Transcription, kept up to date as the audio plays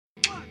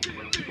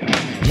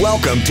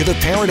Welcome to The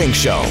Parenting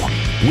Show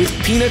with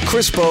Pina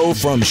Crispo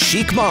from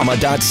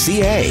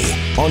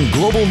chicmama.ca on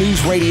Global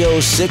News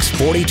Radio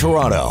 640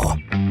 Toronto.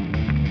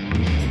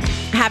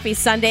 Happy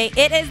Sunday.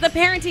 It is The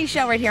Parenting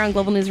Show right here on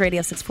Global News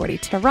Radio 640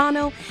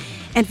 Toronto.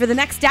 And for the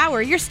next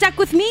hour, you're stuck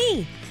with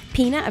me,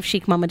 Pina of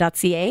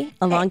chicmama.ca,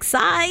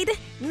 alongside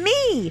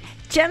me,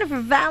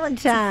 Jennifer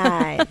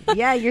Valentine.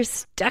 Yeah, you're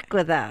stuck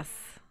with us.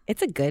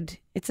 It's a good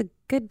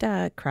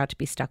crowd to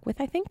be stuck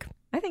with, I think.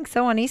 I think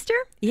so. On Easter?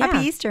 Yeah.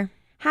 Happy Easter.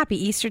 Happy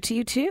Easter to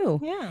you, too.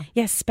 Yeah.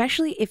 Yeah,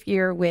 especially if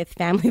you're with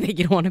family that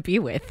you don't want to be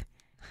with.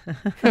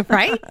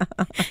 Right?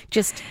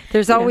 Just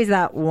There's always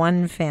that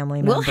one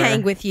family member. We'll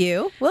hang with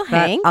you. We'll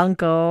that hang.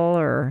 uncle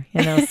or,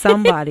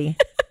 somebody.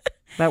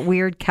 That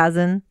weird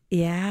cousin.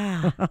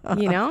 Yeah.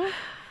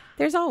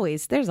 There's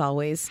always.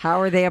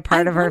 How are they a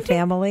part of our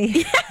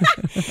family?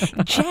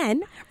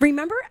 Jen,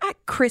 remember at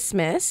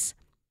Christmas,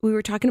 we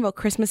were talking about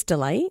Christmas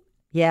delight?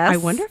 Yes. I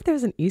wonder if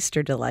there's an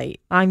Easter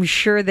delight. I'm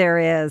sure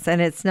there is. And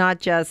it's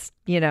not just,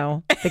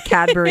 the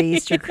Cadbury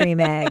Easter cream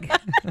egg.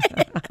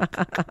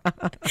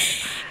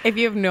 If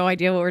you have no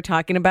idea what we're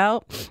talking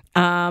about,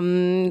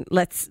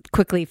 let's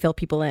quickly fill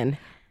people in.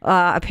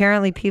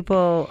 Apparently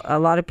a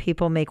lot of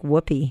people make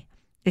whoopee.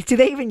 Do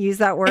they even use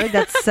that word?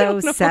 That's so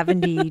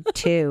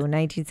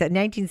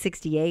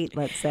 1968,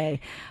 let's say.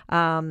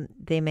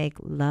 They make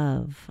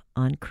love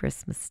on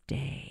Christmas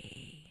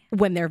Day.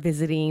 When they're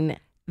visiting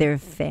their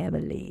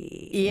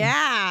family.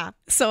 Yeah.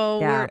 So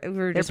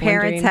we're just their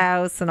parents'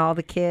 house and all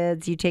the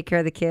kids. You take care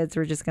of the kids.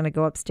 We're just going to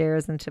go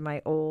upstairs into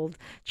my old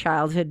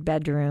childhood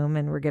bedroom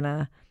and we're going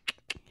to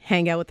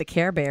hang out with the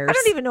Care Bears. I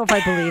don't even know if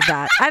I believe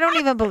that. I don't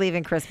even believe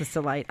in Christmas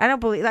delight. I don't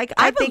believe.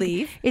 I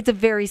believe it's a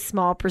very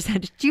small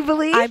percentage. Do you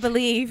believe? I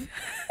believe.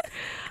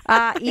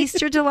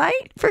 Easter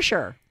delight for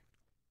sure.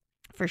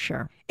 For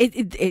sure.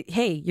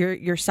 Hey,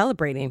 you're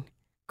celebrating.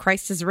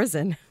 Christ is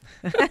risen.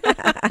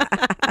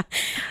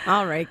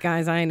 All right,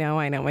 guys. I know.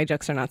 My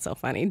jokes are not so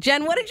funny.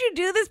 Jen, what did you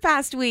do this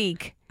past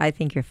week? I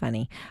think you're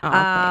funny.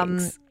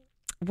 Thanks.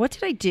 What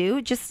did I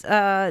do? Just,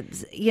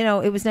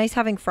 it was nice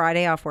having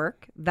Friday off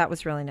work. That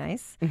was really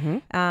nice.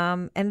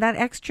 Mm-hmm. And that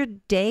extra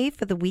day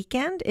for the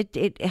weekend,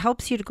 it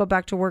helps you to go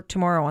back to work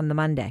tomorrow on the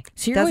Monday.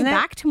 So you're going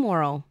back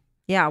tomorrow?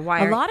 Yeah.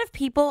 Why? A lot of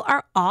people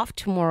are off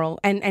tomorrow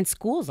and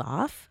school's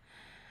off.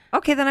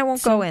 Okay, then I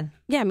won't go in.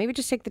 Yeah, maybe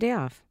just take the day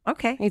off.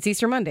 Okay. It's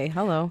Easter Monday.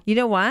 Hello. You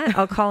know what?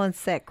 I'll call in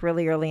sick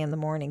really early in the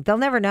morning. They'll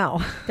never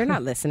know. They're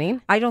not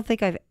listening. I don't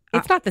think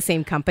It's not the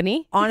same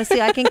company. Honestly,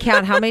 I can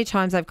count how many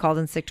times I've called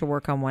in sick to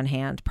work on one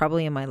hand,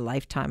 probably in my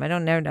lifetime. I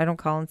don't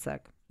call in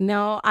sick.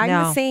 No, I'm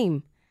the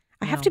same.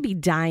 I have to be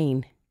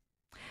dying.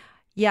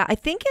 Yeah, I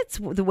think it's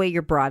the way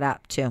you're brought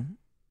up too.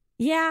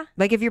 Yeah.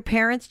 Like if your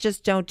parents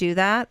just don't do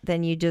that,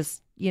 then you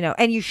just,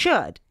 and you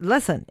should.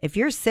 Listen, if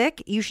you're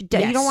sick, you should.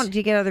 Yes. You don't want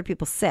to get other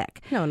people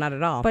sick. No, not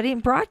at all. But in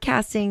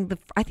broadcasting,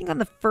 I think on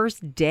the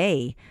first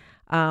day,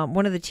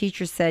 one of the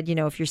teachers said,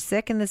 if you're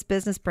sick in this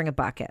business, bring a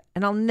bucket.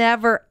 And I'll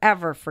never,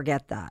 ever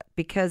forget that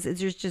because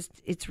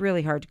it's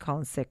really hard to call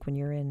in sick when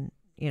you're in,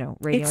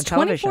 radio and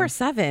television. It's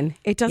 24/7.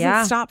 It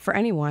doesn't stop for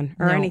anyone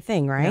or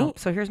anything, right? No.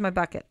 So here's my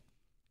bucket.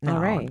 No,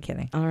 all right. I'm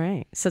kidding. All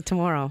right. So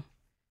tomorrow,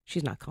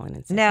 she's not calling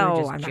in sick.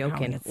 No, I'm not joking.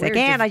 calling in sick.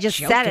 And I just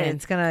said it.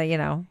 It's going to,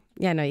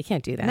 Yeah, no, you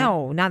can't do that.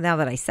 No, not now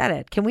that I said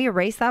it. Can we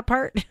erase that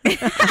part?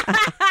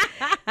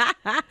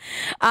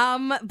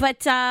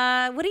 But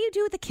what do you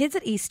do with the kids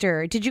at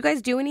Easter? Did you guys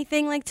do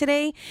anything like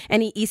today?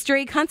 Any Easter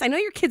egg hunts? I know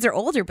your kids are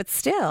older, but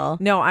still.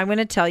 No, I'm going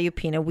to tell you,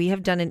 Pina, we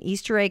have done an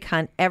Easter egg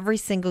hunt every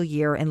single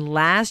year. And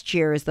last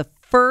year is the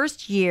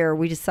first year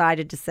we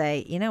decided to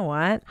say, you know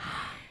what?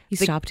 You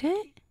stopped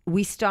it?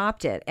 We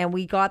stopped it and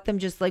we got them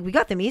we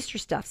got them Easter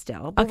stuff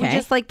still, but we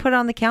just put it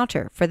on the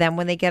counter for them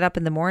when they get up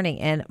in the morning.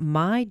 And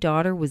my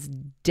daughter was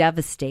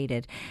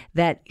devastated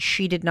that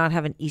she did not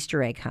have an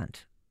Easter egg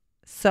hunt.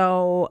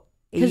 So,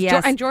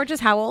 yes. And George is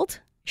how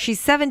old?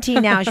 She's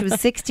 17 now. She was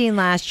 16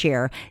 last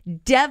year.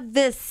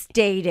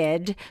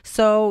 Devastated.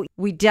 So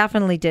we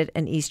definitely did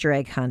an Easter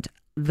egg hunt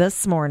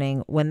this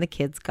morning when the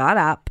kids got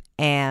up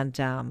and,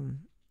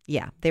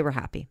 they were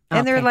happy.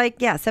 And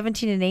they're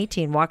 17 and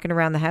 18 walking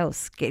around the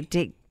house,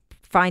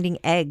 finding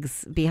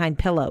eggs behind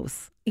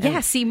pillows. Yeah,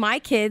 see, my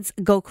kids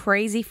go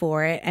crazy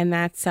for it, and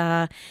that's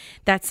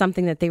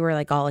something that they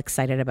were all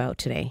excited about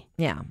today.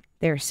 Yeah.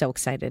 They're so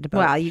excited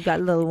about. Wow, you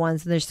got little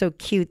ones and they're so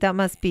cute.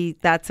 That's a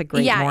great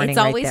morning. Yeah, it's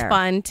always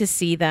fun to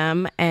see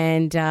them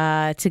and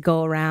to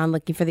go around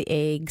looking for the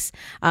eggs.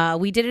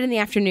 We did it in the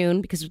afternoon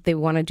because they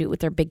want to do it with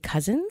their big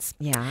cousins.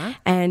 Yeah.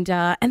 And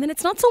then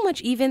it's not so much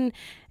even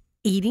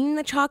eating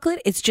the chocolate,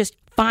 it's just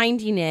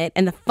finding it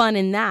and the fun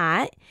in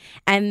that.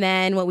 And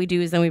then what we do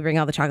is then we bring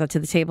all the chocolate to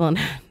the table and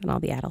all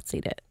the adults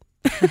eat it.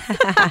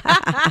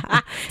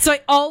 So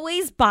I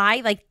always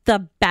buy the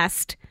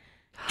best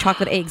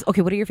chocolate eggs.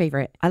 Okay, what are your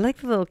favorite? I like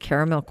the little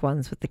caramel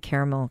ones with the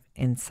caramel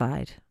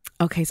inside.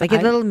 Okay, so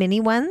little mini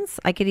ones.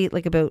 I could eat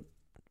about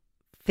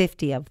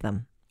 50 of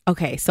them.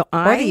 Okay, so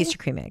or the Easter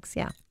cream eggs,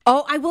 yeah.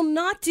 Oh, I will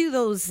not do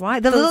those.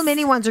 Why? The little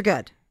mini ones are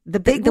good. The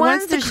big the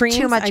ones, the there's creams,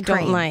 too much I don't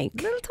cream. like.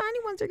 Little tiny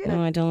ones are good.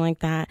 No, I don't like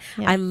that.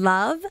 Yeah. I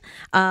love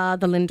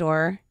the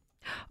Lindor.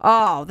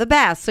 Oh, the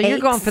best. So you're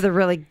Eggs. going for the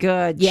really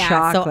good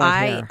chocolate so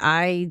here.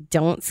 I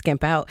don't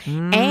skimp out.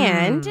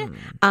 And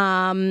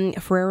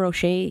Ferrero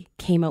Rocher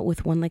came out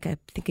with one I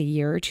think a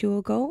year or two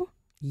ago.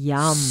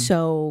 Yum.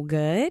 So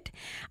good.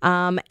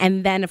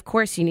 And then of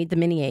course you need the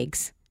mini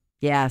eggs.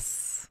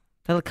 Yes.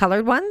 The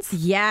colored ones?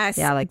 Yes.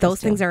 Yeah, I like those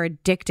those things too. are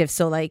addictive.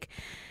 So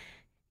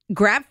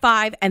grab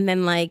 5 and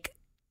then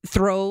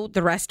throw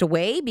the rest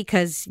away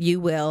because you're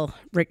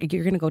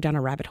going to go down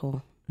a rabbit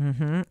hole.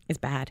 Mm-hmm. It's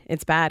bad.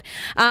 It's bad.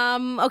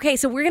 Okay,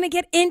 so we're going to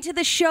get into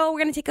the show. We're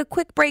going to take a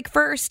quick break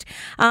first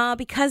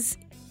because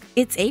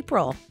it's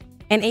April.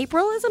 And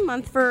April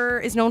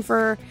is known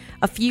for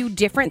a few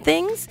different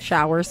things.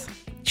 Showers.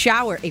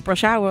 April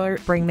shower.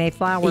 Bring May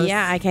flowers.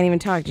 Yeah, I can't even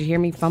talk. Did you hear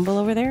me fumble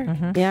over there?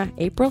 Mm-hmm. Yeah,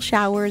 April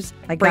showers.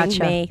 I bring gotcha.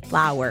 May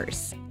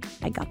flowers.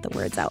 I got the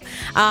words out.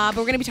 But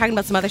we're going to be talking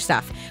about some other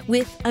stuff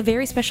with a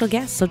very special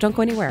guest. So don't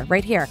go anywhere.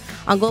 Right here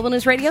on Global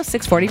News Radio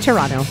 640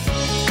 Toronto.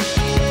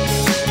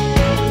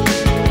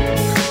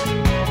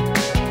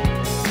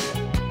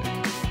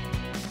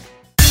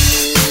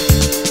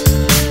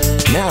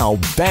 Now,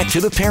 back to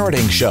the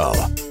Parenting Show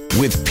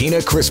with Pina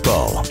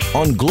Crispo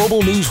on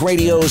Global News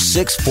Radio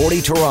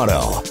 640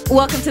 Toronto.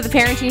 Welcome to the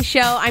Parenting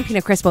Show. I'm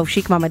Pina Crispo of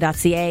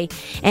chicmama.ca,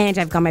 and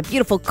I've got my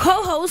beautiful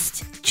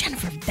co-host,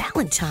 Jennifer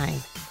Valentine.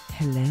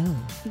 Hello.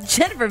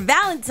 Jennifer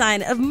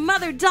Valentine of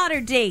Mother-Daughter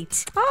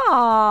Date.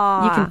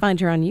 Aww. You can find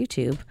her on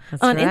YouTube,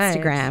 That's on right.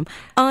 Instagram,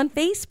 on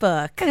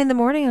Facebook. And in the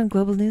morning on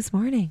Global News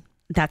Morning.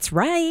 That's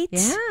right.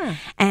 Yeah.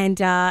 And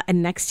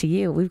next to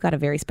you, we've got a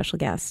very special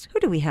guest. Who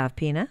do we have,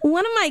 Pina?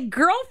 One of my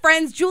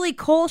girlfriends, Julie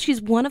Cole. She's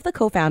one of the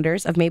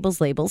co-founders of Mabel's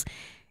Labels.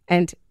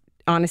 And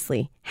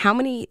honestly, how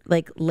many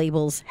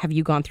labels have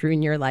you gone through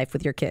in your life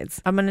with your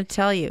kids? I'm going to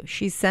tell you,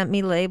 she sent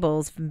me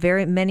labels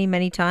very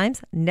many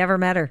times. Never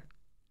met her.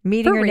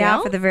 Meeting For her now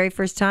real? for the very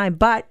first time.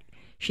 But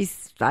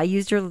I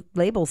used her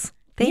labels.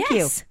 Thank you.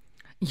 Yes.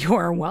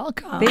 You're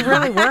welcome. They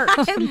really work.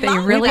 They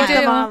really Put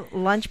them do. on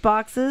lunch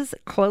boxes,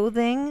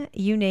 clothing,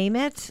 you name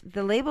it.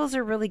 The labels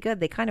are really good.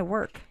 They kind of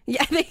work.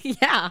 Yeah,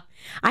 yeah.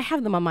 I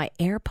have them on my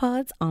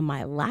AirPods, on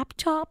my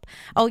laptop.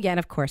 Oh, yeah, and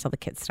of course, all the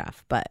kids'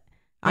 stuff. But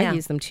I Yeah.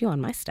 use them too on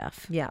my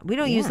stuff. Yeah, we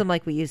don't use them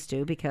like we used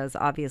to because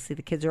obviously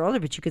the kids are older,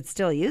 but you could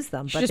still use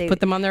them. But But just they,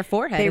 put them on their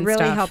forehead. they and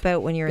really stuff. help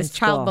out when you're in This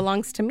school. child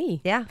belongs to me.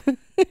 Yeah,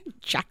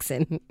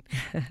 Jackson,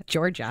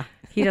 Georgia.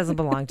 he doesn't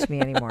belong to me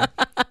anymore.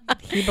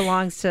 He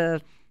belongs to,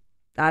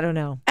 I don't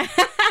know.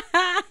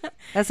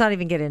 Let's not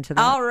even get into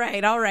that. All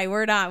right.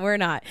 We're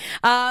not. It's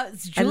I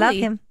Julie. love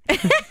him.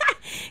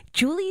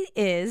 Julie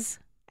is,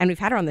 and we've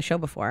had her on the show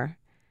before,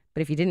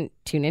 but if you didn't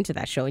tune into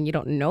that show and you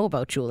don't know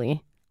about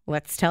Julie,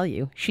 let's tell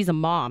you, she's a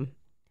mom,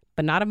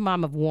 but not a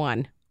mom of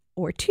 1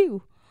 or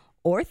 2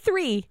 or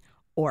 3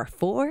 or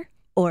 4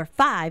 or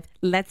 5.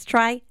 Let's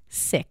try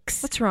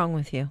 6. What's wrong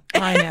with you?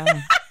 I know.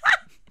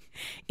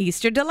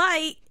 Easter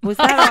delight. Was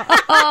that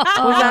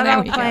all, was that there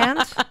all we go.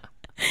 planned?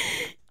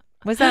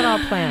 Was that all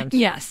planned?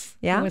 Yes.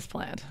 Yeah? It was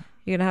planned.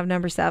 You're gonna have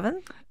number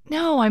 7?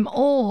 No, I'm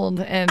old.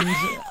 And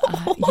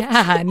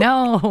yeah,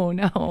 no.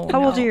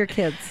 How old are your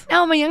kids?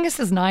 No, my youngest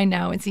is 9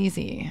 now. It's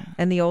easy.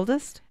 And the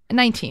oldest?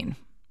 19.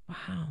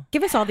 Wow.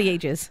 Give us all the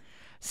ages.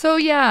 So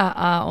yeah,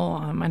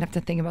 I might have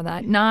to think about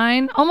that.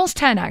 9, almost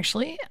 10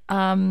 actually.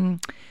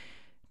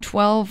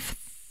 12,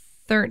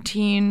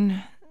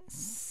 13,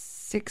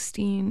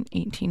 16,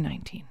 18,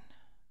 19.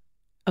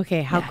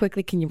 Okay, how Yeah.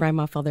 quickly can you rhyme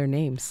off all their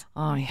names?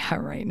 Oh, yeah,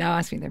 right. Now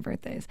ask me their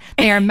birthdays.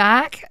 They are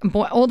Mac.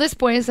 Oldest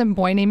boy is a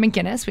boy named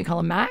McGinnis. We call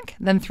him Mac.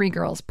 Then 3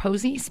 girls,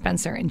 Posey,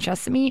 Spencer, and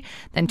Jessamy.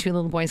 Then 2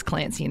 little boys,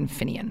 Clancy and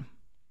Finian.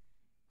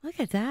 Look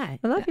at that.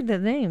 I love the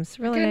names.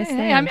 Really Good. nice Hey,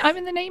 names. I'm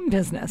in the name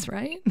business,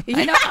 right?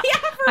 Yeah,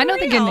 I know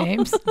the good real.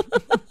 names.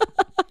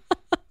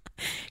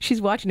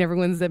 She's watching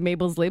everyone's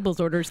Mabel's Labels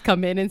orders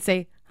come in and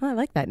say, oh, I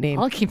like that name.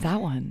 I'll keep that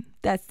one.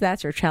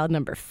 That's her child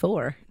number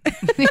 4.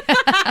 You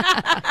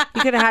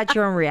could have had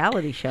your own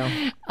reality show.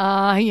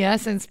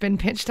 Yes, it's been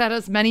pitched at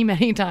us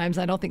many times.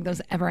 I don't think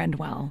those ever end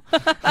well.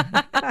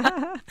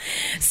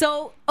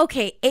 So,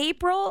 okay,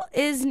 April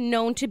is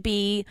known to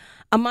be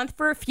a month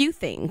for a few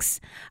things.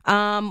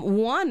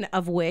 One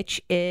of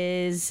which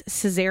is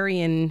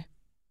Caesarean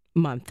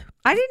month.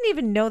 I didn't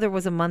even know there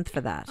was a month for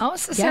that. Oh,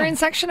 it's Caesarean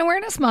Section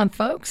Awareness Month,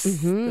 folks.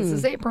 This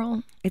is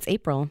April. It's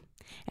April.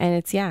 And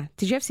it's, yeah.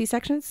 Did you have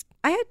C-sections?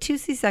 I had 2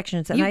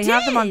 C-sections and You I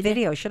have them on did?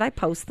 video. Should I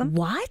post them?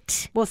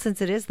 What? Well, since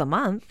it is the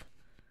month,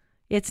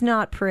 it's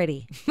not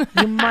pretty.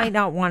 You might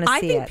not want to see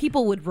I think it.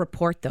 people would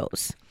report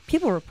those.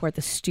 People report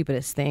the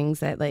stupidest things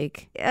that,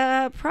 like,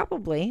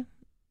 Probably.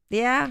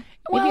 Yeah,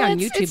 Maybe on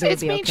it's, YouTube it's, it would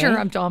it's be major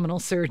okay. abdominal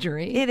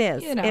surgery. it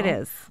is. You know. It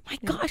is. my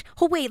gosh.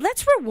 Oh, wait,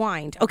 let's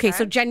rewind. Okay,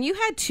 so Jen, you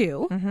had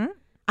 2. Mm-hmm.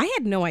 I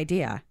had no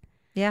idea.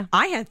 Yeah,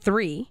 I had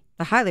 3.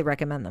 I highly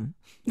recommend them.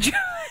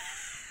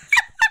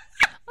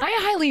 I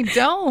highly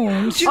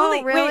don't.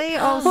 Oh, really?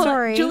 Oh,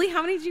 sorry. Julie,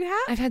 how many did you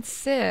have? I've had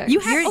 6. You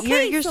had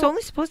You're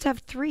only supposed to have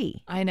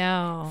 3. I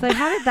know. So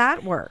how did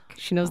that work?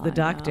 She knows the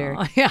doctor.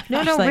 Yeah.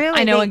 No, She's like,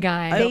 really. I know a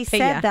guy. They pay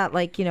said ya. that,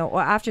 like, well,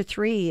 after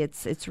 3,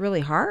 it's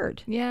really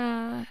hard.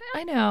 Yeah,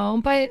 I know.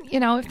 But,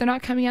 if they're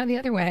not coming out the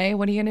other way,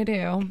 what are you going to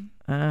do?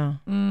 Oh,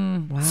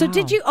 wow. So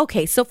did you?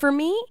 Okay, so for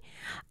me,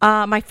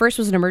 my first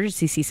was an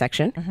emergency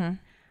C-section.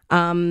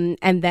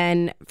 And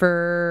then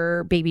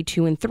for baby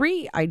 2 and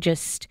 3,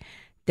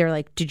 they're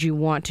like, did you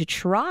want to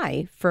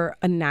try for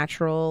a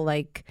natural,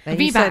 like, And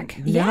you said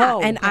VBAC? yeah.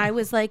 no. And I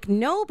was like,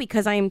 no,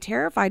 because I am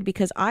terrified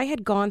because I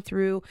had gone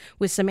through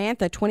with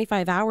Samantha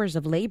 25 hours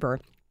of labor.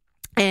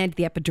 And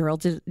the epidural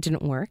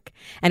didn't work,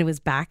 and it was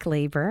back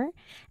labor,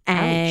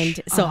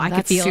 and so I could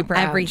that's feel super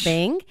ouch.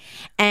 everything,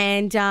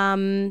 and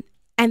then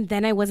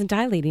I wasn't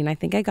dilating. I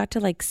think I got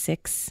to like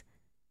 6,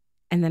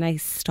 and then I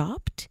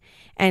stopped,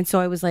 and so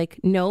I was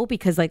like, no,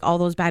 because like all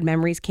those bad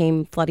memories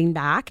came flooding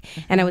back,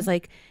 and I was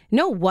like,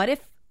 no, what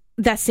if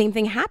that same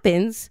thing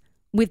happens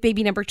with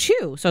baby number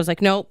 2? So I was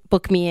like, no,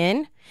 book me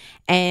in,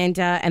 and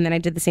then I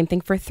did the same thing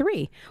for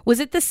 3.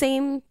 Was it the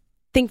same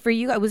thing for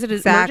you? Was it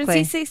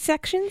emergency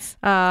C-sections?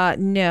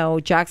 No,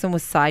 Jackson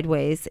was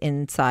sideways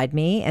inside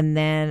me, and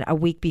then a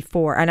week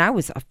before, and I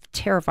was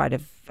terrified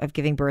of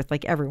giving birth,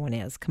 like everyone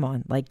is. Come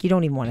on, like you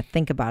don't even want to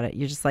think about it.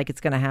 You're just like,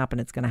 it's going to happen.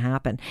 It's going to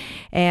happen.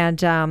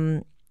 And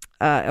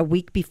a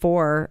week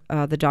before,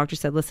 the doctor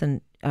said,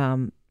 listen,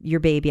 your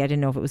baby, I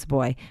didn't know if it was a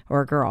boy or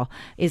a girl,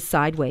 is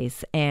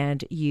sideways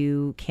and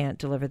you can't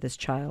deliver this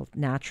child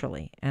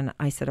naturally. And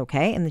I said,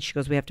 okay. And then she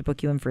goes, we have to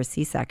book you in for a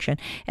C-section.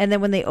 And then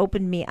when they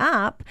opened me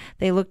up,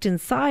 they looked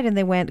inside and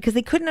they went, because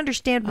they couldn't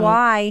understand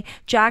why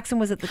Jackson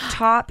was at the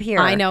top here.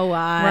 I know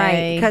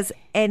why. Right.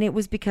 And it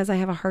was because I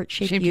have a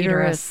heart-shaped Shaped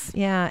uterus.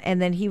 Yeah. And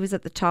then he was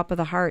at the top of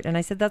the heart. And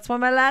I said, that's why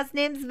my last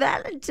name's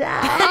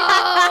Valentine.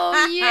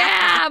 Oh,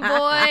 yeah,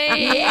 boy.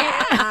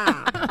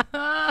 Yeah.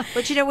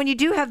 But when you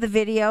do have the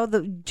video,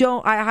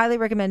 I highly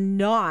recommend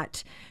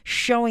not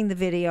showing the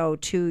video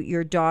to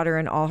your daughter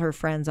and all her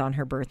friends on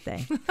her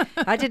birthday.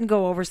 That didn't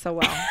go over so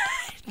well.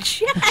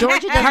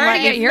 Georgia doesn't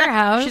Party at your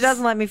house. She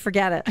doesn't let me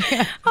forget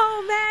it.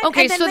 Oh man.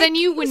 Okay, And then, so then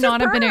like, you would it was a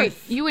not have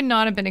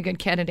birth. been a good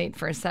candidate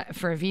for a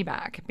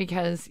VBAC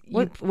because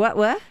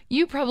What?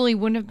 you probably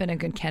wouldn't have been a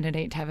good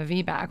candidate to have a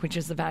VBAC, which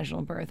is the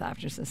vaginal birth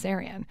after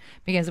cesarean,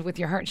 because with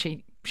your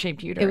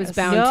heart-shaped uterus, It was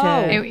bound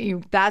No.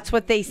 to. That's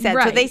what they said. So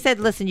Right. they said,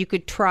 listen, you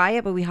could try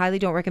it, but we highly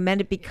don't recommend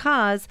it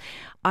because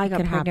I got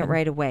can pregnant happen.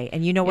 right away.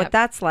 And you know what Yep.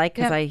 that's like,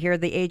 because Yep. I hear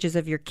the ages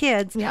of your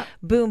kids. Yep.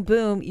 Boom,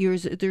 boom.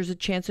 There's a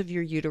chance of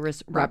your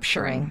uterus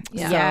rupturing.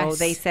 Yeah. So Yes.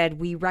 they said,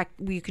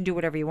 you can do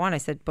whatever you want. I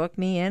said, book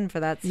me in for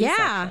that C-section.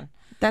 Yeah.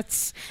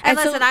 That's And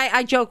so- listen,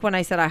 I joke when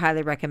I said I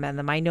highly recommend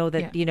them. I know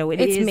that, Yeah.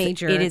 It's is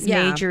major. It is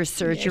Yeah. major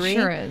surgery. It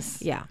sure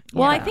is. Yeah.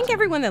 Well, I Yeah. think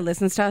everyone that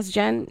listens to us,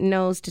 Jen,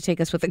 knows to take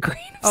us with a grain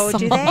of Oh,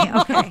 do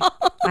salt. they? Okay.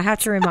 I have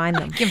to remind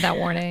them. Give that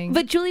warning.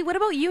 But Julie, what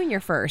about you and your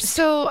first?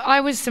 So I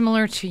was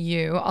similar to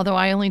you, although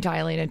I only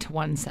dilated to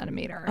 1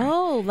 centimeter.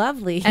 Oh,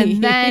 lovely.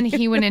 And then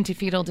he went into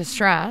fetal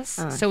distress.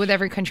 So with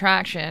every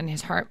contraction,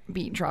 his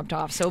heartbeat dropped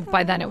off. So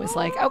by then it was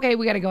like, okay,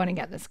 we got to go in and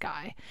get this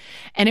guy.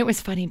 And it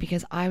was funny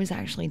because I was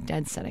actually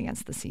dead set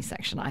against the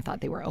C-section. I thought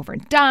they were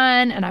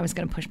overdone and I was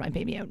going to push my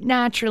baby out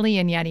naturally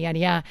and yada, yada,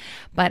 yada.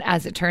 But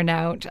as it turned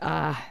out,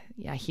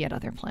 he had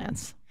other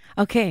plans.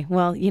 Okay,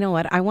 well, you know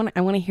what? I want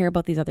to hear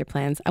about these other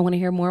plans. I want to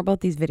hear more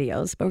about these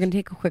videos, but we're going to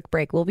take a quick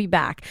break. We'll be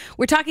back.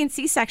 We're talking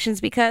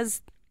C-sections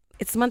because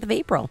it's the month of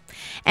April,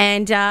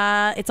 and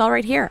it's all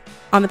right here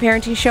on The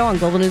Parenting Show on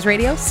Global News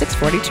Radio,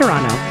 640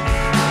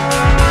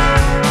 Toronto.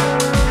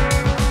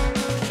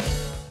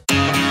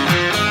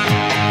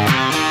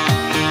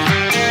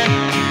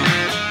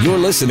 You're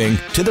listening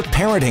to The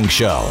Parenting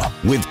Show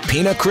with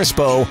Pina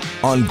Crispo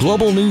on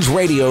Global News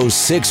Radio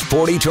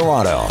 640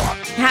 Toronto.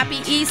 Happy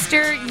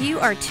Easter. You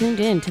are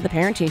tuned in to The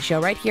Parenting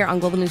Show right here on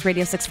Global News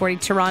Radio 640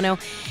 Toronto.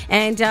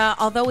 And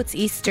although it's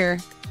Easter,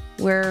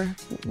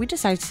 we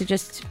decided to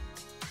just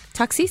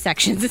talk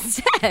C-sections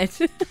instead.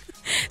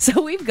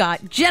 So we've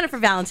got Jennifer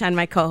Valentine,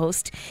 my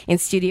co-host, in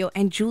studio,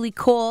 and Julie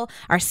Cole,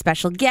 our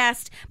special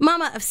guest,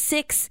 mama of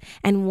 6,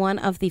 and one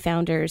of the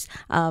founders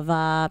of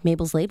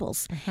Mabel's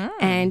Labels.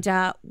 And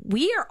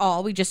we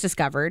just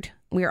discovered,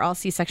 we are all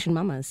C-section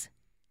mamas.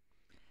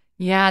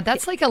 Yeah,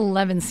 that's like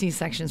 11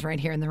 C-sections right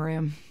here in the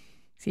room.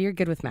 So you're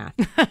good with math.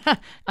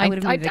 I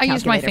would have needed a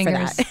use my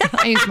calculator for fingers. that.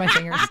 I use my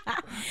fingers.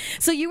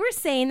 So you were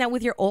saying that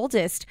with your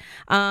oldest,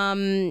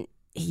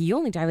 you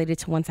only dilated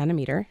to 1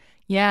 centimeter.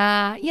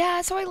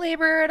 Yeah. So I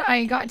labored.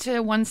 I got to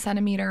 1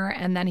 centimeter,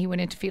 and then he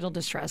went into fetal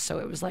distress. So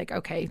it was like,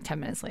 okay,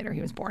 10 minutes later,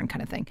 he was born,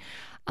 kind of thing.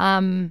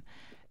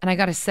 And I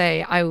got to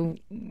say, I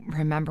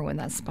remember when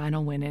that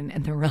spinal went in,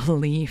 and the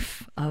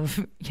relief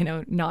of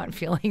not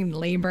feeling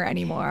labor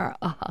anymore.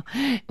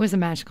 It was a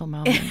magical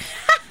moment.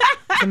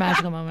 the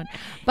magical moment.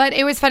 But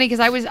it was funny because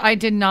I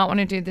did not want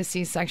to do the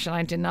C-section.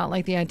 I did not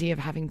like the idea of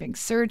having big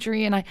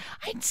surgery. And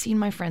I'd seen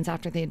my friends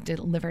after they had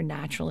delivered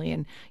naturally.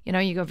 And,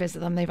 you go visit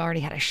them. They've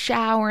already had a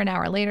shower. An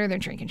hour later, they're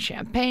drinking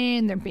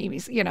champagne. Their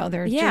babies,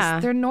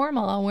 they're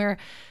normal. Where,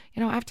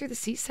 after the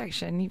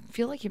C-section, you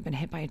feel like you've been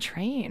hit by a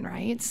train,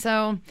 right?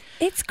 So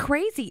it's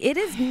crazy. It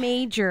is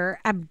major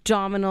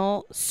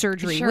abdominal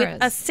surgery sure with is.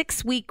 a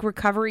 6-week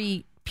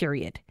recovery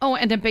period. Oh,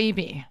 and a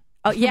baby.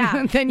 Oh,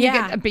 yeah. Then you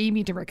get a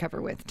baby to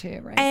recover with too,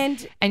 right?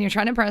 And you're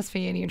trying to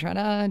breastfeed, and you're trying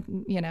to,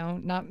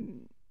 not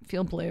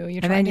feel blue.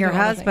 And then your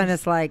husband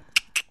is like,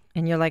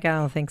 and you're like, I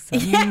don't think so.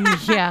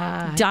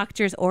 Yeah.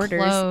 Doctor's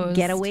orders. Closed.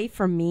 Get away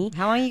from me.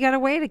 How long you got to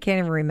wait? I can't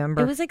even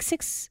remember. It was like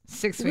 6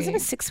 weeks. Wasn't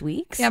it 6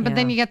 weeks? Yeah, but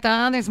then you get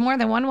there's more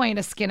than one way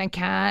to skin a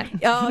cat.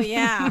 Oh,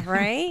 yeah,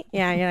 right?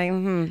 Yeah,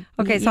 you're like,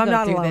 Okay, so I'm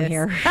not alone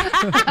here.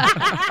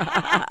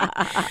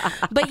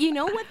 But you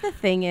know what the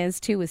thing is,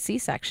 too, with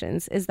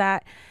C-sections is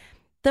that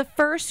the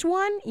first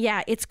one,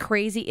 yeah, it's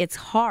crazy. It's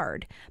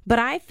hard. But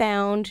I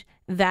found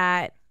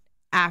that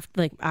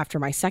after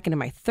my second and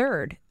my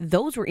third,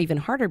 those were even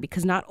harder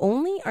because not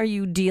only are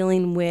you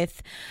dealing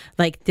with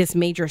like this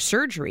major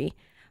surgery,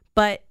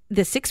 but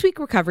the 6-week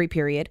recovery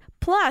period,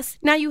 plus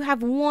now you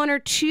have 1 or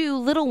 2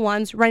 little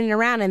ones running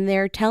around and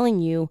they're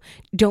telling you,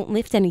 don't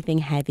lift anything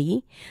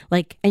heavy.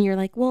 And you're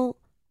like, well,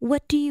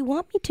 what do you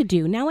want me to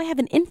do? Now I have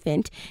an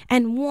infant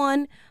and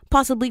 1,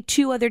 possibly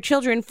 2 other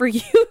children for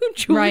you,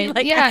 Julie.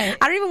 Right. Yeah.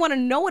 I don't even want to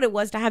know what it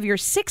was to have your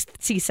 6th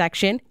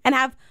C-section and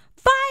have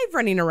 5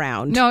 running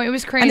around. No, it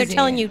was crazy. And they're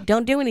telling you,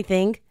 don't do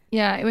anything.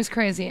 Yeah, it was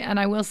crazy. And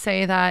I will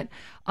say that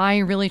I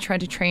really tried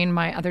to train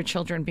my other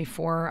children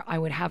before I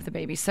would have the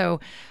baby.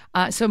 So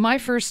my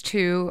first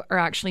 2 are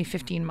actually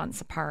 15 months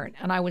apart,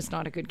 and I was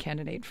not a good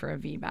candidate for a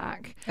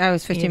VBAC. I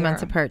was 15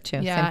 months apart too.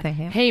 Yeah. Same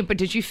thing. Yeah. Hey, but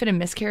did you fit a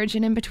miscarriage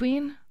in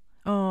between?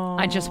 Oh,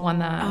 I just won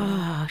that.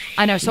 Oh,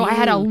 I know. So I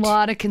had a shoot.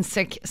 lot of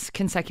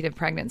consecutive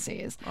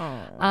pregnancies.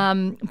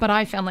 But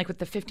I found with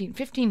the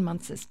 15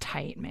 months is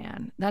tight,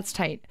 man. That's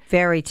tight.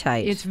 Very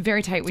tight. It's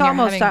very tight.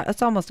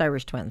 It's almost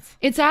Irish twins.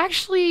 It's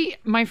actually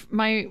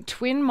my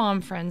twin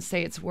mom friends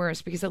say it's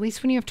worse because at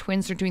least when you have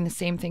twins, they're doing the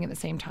same thing at the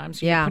same time.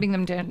 So you're putting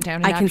them down.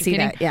 And I can see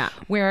feeding, that. Yeah.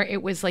 Where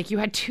it was you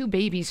had 2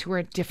 babies who were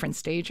at different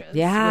stages.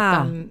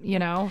 Yeah. With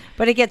them,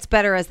 But it gets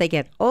better as they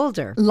get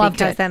older. Loved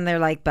because it. then they're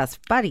like best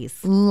buddies.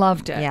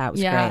 Loved it. Yeah, it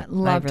was great.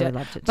 Loved I really it.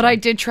 loved it But too. I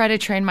did try to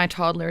train my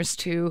toddlers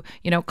to,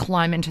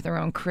 climb into their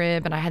own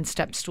crib, and I had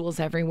step stools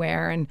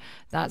everywhere and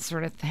that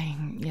sort of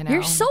thing.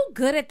 You're so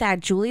good at that,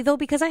 Julie, though,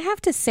 because I have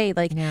to say,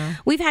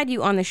 we've had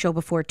you on the show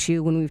before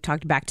too when we've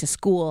talked back to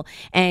school,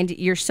 and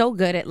you're so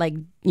good at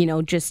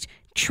just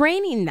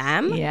training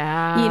them.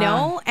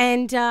 Yeah.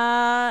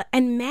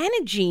 And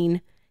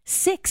managing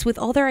 6 with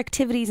all their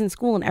activities in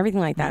school and everything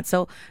like that.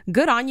 So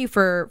good on you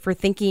for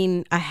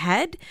thinking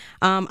ahead.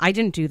 I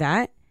didn't do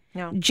that.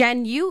 No.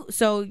 Jen, you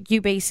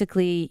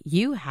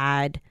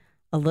had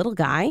a little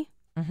guy.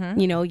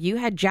 Mm-hmm. You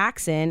had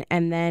Jackson,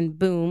 and then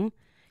boom,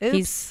 Oops.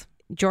 he's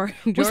George.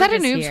 Was that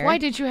an is oops? here. Why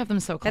did you have them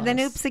so close? And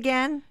then oops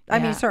again. I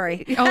Yeah. mean,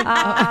 sorry.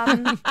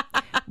 Oh.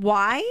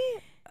 Why?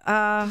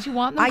 Did you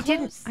want them I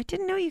close?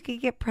 didn't know you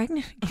could get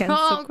pregnant again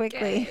so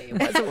quickly. It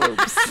was a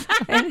oops.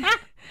 And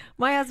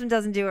my husband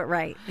doesn't do it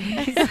right.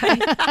 He's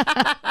like,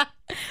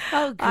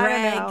 Oh,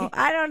 Greg.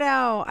 I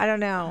don't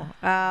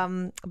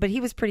know. But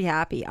he was pretty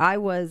happy. I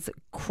was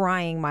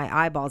crying my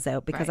eyeballs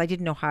out because I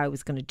didn't know how I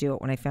was going to do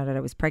it when I found out I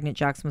was pregnant.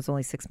 Jackson was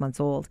only 6 months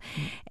old.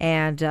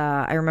 And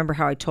I remember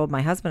how I told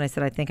my husband, I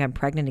said, I think I'm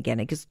pregnant again.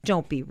 He goes,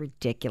 don't be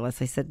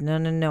ridiculous. I said,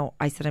 no.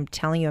 I said, I'm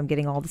telling you, I'm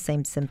getting all the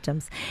same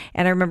symptoms.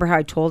 And I remember how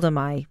I told him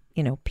I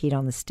peed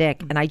on the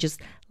stick, and I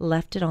just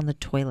left it on the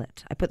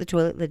toilet. I put the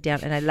toilet lid down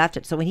and I left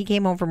it. So when he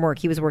came home from work,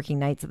 he was working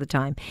nights at the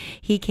time.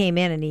 He came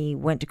in and he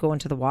went to go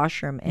into the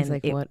washroom,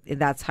 and what?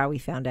 That's how we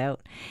found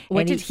out.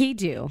 What And did he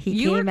do? He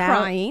You were came out-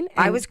 crying.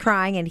 I was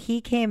crying, and he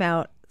came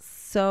out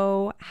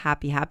so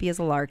happy as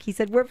a lark. He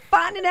said, "We're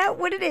finding out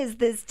what it is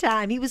this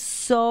time." He was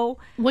so.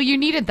 Well, you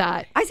needed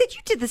that. I said,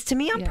 "You did this to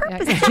me on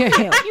purpose, yeah. didn't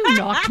you?" You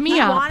knocked me He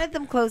up. wanted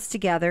them close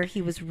together.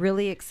 He was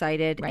really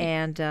excited,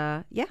 and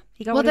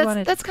he got what he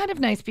wanted. That's kind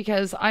of nice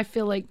because I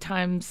feel like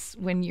times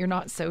when you're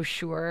not so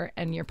sure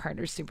and your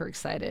partner's super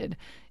excited,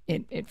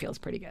 it feels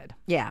pretty good.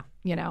 Yeah.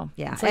 Yeah.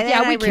 It's like, and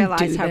then we I can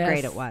realized do how this.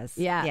 great it was.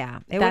 Yeah.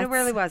 It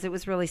really was. It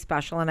was really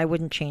special, and I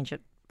wouldn't change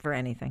it for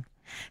anything.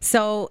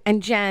 So,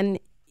 and Jen,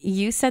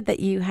 you said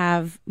that you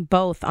have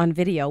both on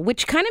video,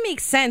 which kind of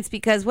makes sense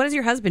because what does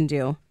your husband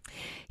do?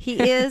 He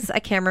is a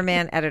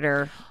cameraman,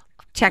 editor,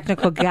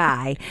 technical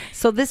guy.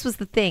 So this was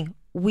the thing.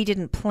 We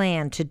didn't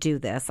plan to do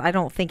this. I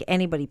don't think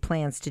anybody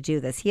plans to do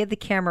this. He had the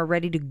camera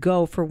ready to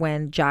go for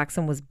when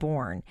Jackson was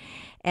born.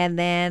 And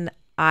then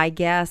I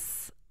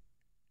guess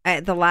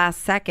at the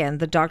last second,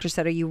 the doctor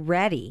said, "Are you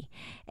ready?"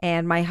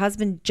 And my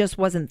husband just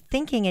wasn't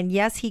thinking. And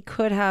yes, he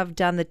could have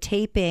done the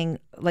taping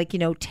like,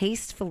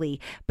 tastefully,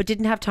 but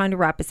didn't have time to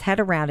wrap his head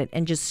around it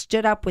and just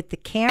stood up with the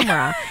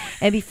camera.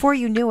 And before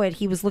you knew it,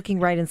 he was looking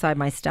right inside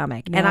my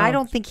stomach. And I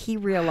don't think he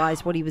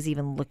realized what he was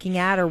even looking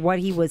at or what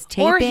he was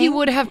taping. Or he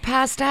would have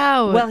passed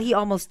out. Well, he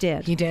almost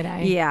did. He did,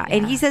 eh? Yeah.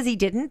 And he says he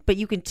didn't, but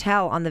you can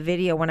tell on the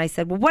video when I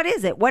said, well, what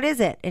is it? What is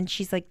it? And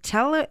she's like,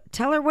 tell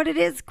her what it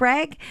is,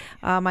 Greg,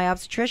 my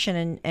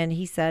obstetrician. And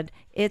he said,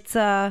 it's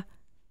a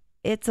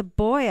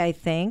boy, I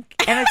think.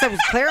 And I said it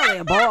was clearly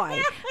a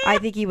boy. I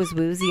think he was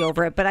woozy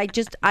over it, but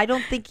I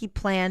don't think he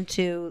planned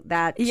to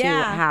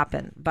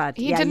happen. But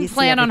he didn't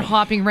plan on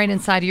hopping right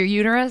inside your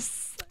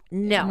uterus.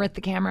 No. With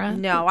the camera?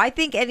 No, I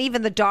think, and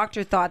even the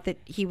doctor thought that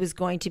he was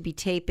going to be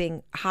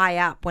taping high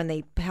up when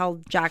they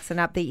held Jackson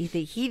up.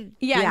 Nothing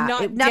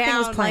not nothing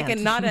was down,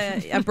 planned. not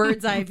a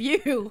bird's eye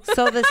view.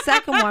 So the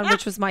second one,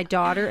 which was my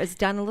daughter, is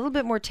done a little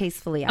bit more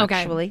tastefully,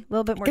 actually. A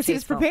little bit more tasteful. Because he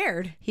was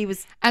prepared. He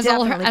was as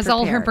all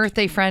her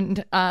birthday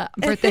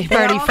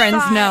party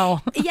friends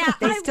know. Yeah,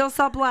 they still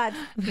saw blood.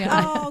 Yeah.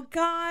 Oh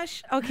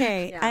gosh.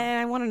 Okay,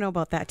 I want to know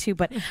about that too.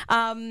 But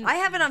I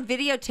have it on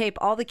videotape.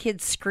 All the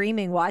kids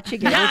screaming,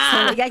 watching it.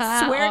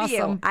 I swear to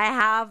you, I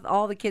have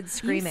all the kids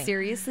screaming. You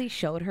seriously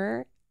showed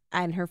her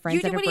and her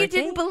friends at her you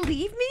birthday? didn't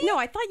believe me? No,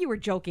 I thought you were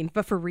joking,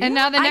 but for real? And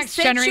now the next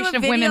generation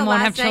of women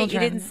won't have children. You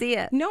didn't see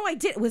it. No, I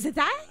did. Was it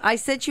that? I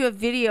sent you a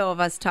video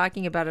of us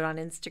talking about it on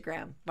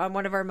Instagram on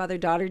one of our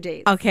mother-daughter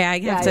dates. Okay, I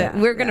have to.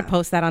 We're going to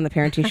post that on the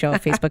Parenting Show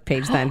Facebook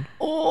page then.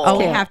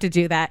 We have to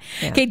do that.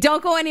 Yeah. Okay,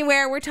 don't go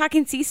anywhere. We're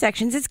talking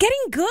C-sections. It's getting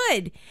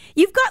good.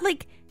 You've got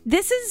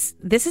this is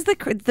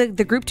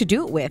the group to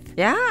do it with.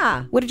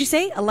 Yeah. What did you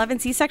say? 11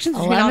 C-sections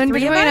between 11 all three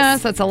between of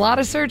us? That's a lot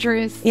of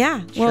surgeries.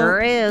 Yeah. Sure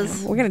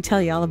is. We're going to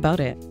tell you all about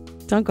it.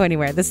 Don't go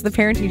anywhere. This is the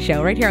Parenting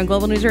Show right here on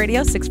Global News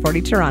Radio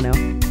 640 Toronto.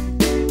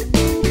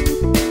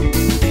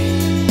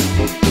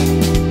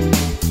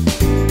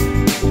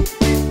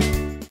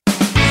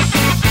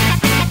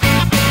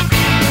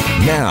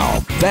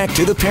 Now, back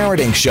to the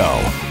Parenting Show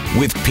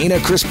with Pina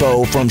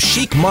Crispo from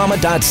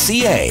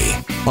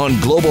chicmama.ca on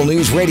Global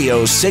News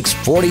Radio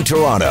 640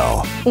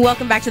 Toronto.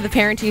 Welcome back to the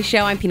Parenting Show.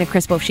 I'm Pina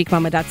Crispo of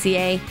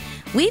chicmama.ca.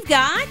 We've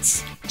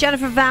got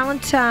Jennifer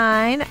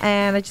Valentine,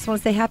 and I just want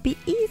to say happy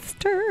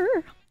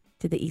Easter.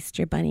 Did the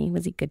Easter Bunny,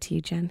 was he good to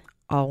you, Jen?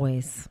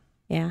 Always.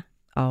 Yeah?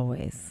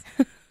 Always.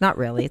 Not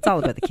really. It's all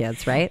about the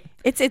kids, right?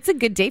 It's a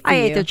good day for you. I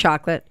ate their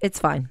chocolate. It's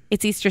fine.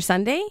 It's Easter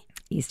Sunday?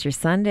 Easter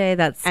Sunday.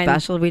 That's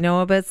special. We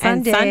know about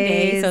Sundays. And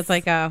Sunday, so it's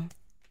like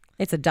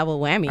it's a double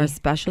whammy. Our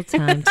special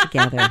time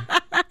together.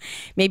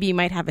 Maybe you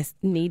might have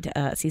need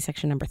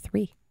C-section number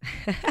 3.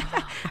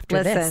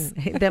 Listen,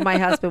 then my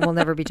husband will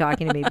never be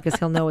talking to me because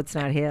he'll know it's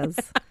not his.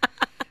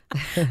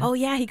 Oh,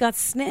 yeah, he got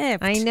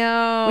snipped. I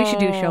know. We should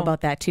do a show about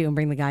that, too, and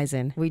bring the guys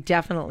in. We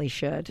definitely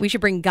should. We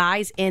should bring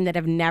guys in that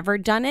have never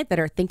done it, that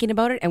are thinking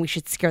about it, and we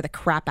should scare the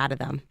crap out of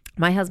them.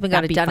 My husband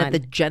got it done at the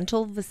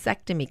Gentle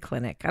Vasectomy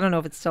Clinic. I don't know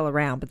if it's still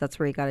around, but that's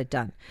where he got it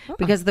done.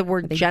 Because the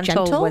word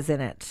gentle was in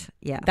it.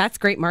 Yeah. That's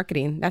great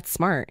marketing. That's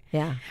smart.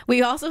 Yeah.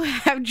 We also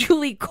have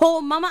Julie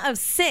Cole, mama of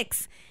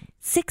 6.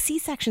 6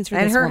 C-sections for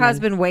this And her woman.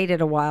 husband waited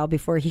a while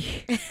before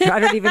he... I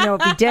don't even know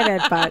if he did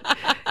it, but...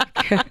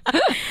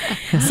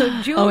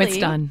 So Julie... it's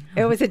done.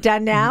 Was it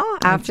done now?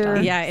 After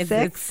it's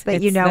 6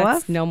 that you know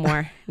of? No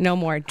more.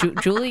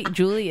 Julie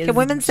is Can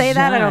women say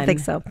that? I don't think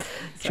so.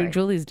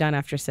 Julie's done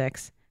after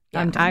 6.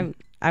 Yeah.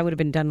 I would have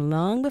been done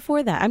long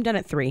before that. I'm done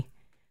at 3.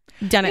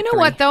 Done at 3. You know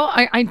what though?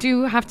 I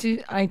do have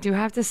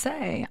to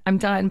say I'm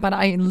done, but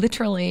I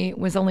literally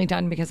was only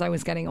done because I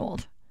was getting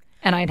old.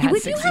 And I'd had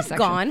Would 6 you have C-sections.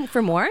 gone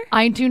for more?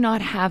 I do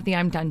not have the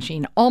I'm done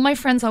gene. All my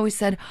friends always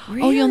said,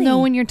 oh, you'll know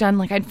when you're done.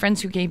 Like I had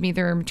friends who gave me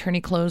their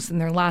maternity clothes in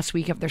their last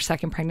week of their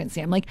second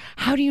pregnancy. I'm like,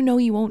 how do you know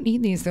you won't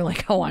need these? They're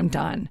like, oh, I'm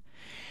done.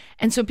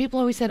 And so people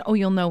always said, oh,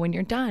 you'll know when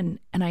you're done.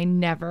 And I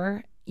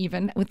never,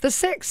 even with the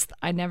 6th,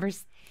 I never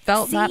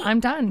felt that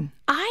I'm done.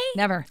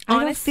 Never. I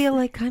don't feel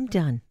like I'm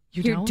done.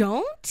 You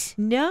don't?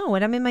 No,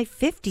 and I'm in my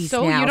 50s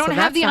so now. You don't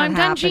have the I'm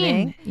done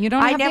gene. You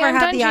don't. I have never the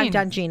had the gene. I'm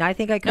done gene. I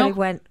think I could have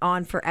went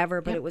on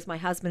forever, but it was my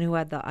husband who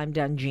had the I'm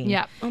done gene.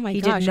 Yeah. Oh my he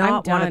gosh. He did not I'm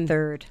want done. a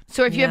third.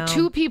 So if you have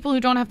 2 people who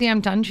don't have the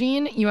I'm done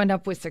gene, you end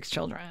up with 6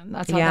 children.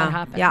 That's how that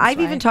happens. Yeah, I've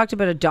right? even talked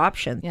about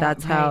adoption. Yeah,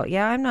 That's how.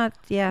 Yeah, I'm not.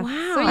 Yeah.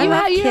 Wow. So I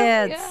love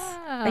kids.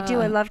 Yeah. I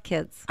do. I love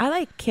kids. I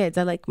like kids.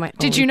 I like my.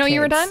 Did own you know you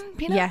were kids. done,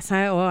 Pina? Yes.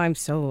 I'm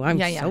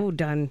so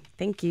done.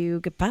 Thank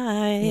you.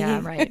 Goodbye. Yeah.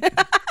 Right.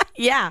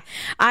 Yeah.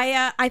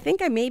 I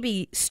think I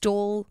maybe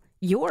stole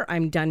your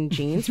I'm done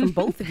genes from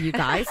both of you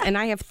guys, and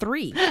I have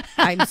 3.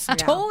 I'm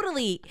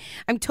totally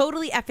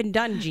effing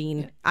done,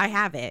 Gene. I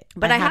have it.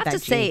 But I have to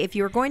say, if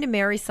you're going to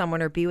marry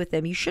someone or be with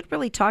them, you should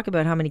really talk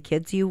about how many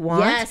kids you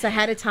want. Yes,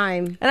 ahead of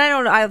time. And I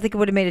don't think it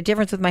would have made a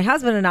difference with my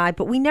husband and I,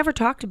 but we never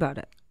talked about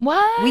it.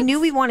 What? We knew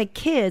we wanted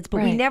kids,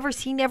 but he never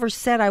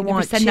said I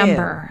want 2.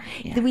 Number.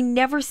 Yeah. We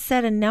never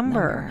said a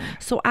number.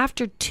 So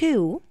after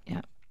 2,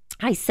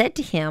 I said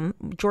to him,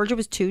 Georgia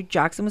was 2,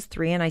 Jackson was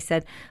 3, and I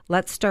said,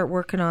 let's start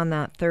working on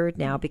that 3rd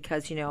now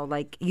because, you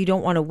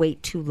don't want to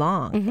wait too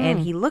long. And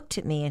he looked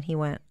at me and he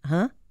went,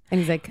 huh? And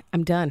he's like,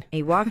 I'm done.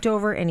 He walked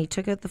over and he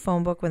took out the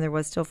phone book when there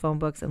was still phone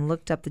books and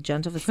looked up the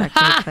dental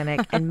vasectomy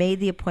clinic and made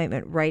the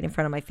appointment right in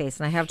front of my face.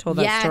 And I have told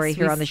that Yes, story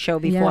here on the show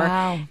before.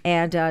 Wow.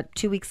 And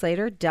 2 weeks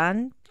later,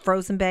 done.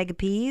 Frozen bag of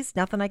peas.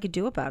 Nothing I could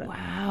do about it.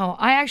 Wow.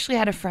 I actually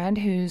had a friend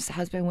whose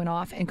husband went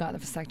off and got the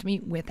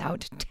vasectomy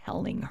without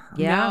telling her.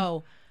 Yeah.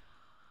 No.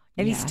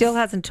 And Yes. he still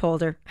hasn't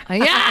told her.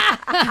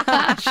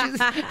 Yeah.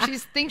 she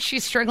thinks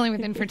she's struggling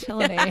with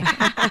infertility.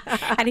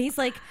 And he's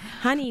like,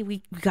 honey,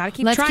 we got to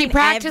keep Let's trying keep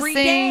practicing. every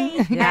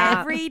day. Yeah.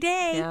 Every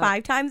day, Yeah.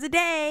 5 times a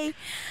day.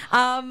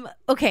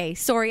 Okay,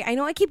 sorry. I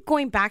know I keep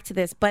going back to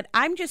this, but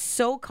I'm just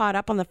so caught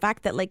up on the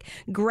fact that like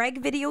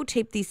Greg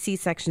videotaped these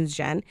C-sections,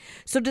 Jen.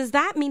 So does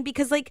that mean,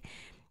 because like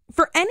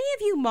for any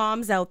of you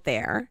moms out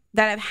there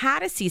that have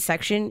had a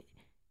C-section,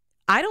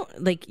 I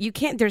don't like, you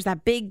can't, there's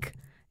that big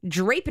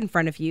drape in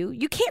front of you.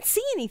 You can't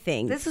see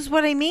anything. This is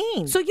what I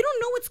mean. So you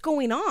don't know what's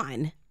going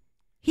on.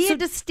 He had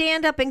to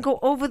stand up and go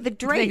over the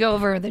drape. They go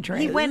over the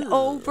drape. He went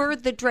over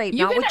the drape. You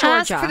not can with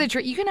ask Georgia. for the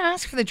drape. You can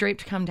ask for the drape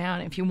to come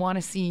down if you want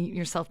to see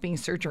yourself being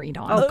surgeryed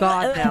on. Oh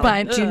God, no.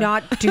 But do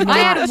not. I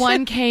had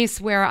one case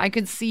where I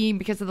could see,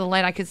 because of the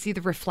light, I could see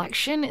the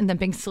reflection in the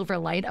big silver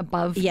light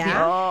above.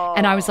 Yeah.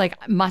 And I was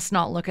like, must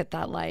not look at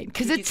that light,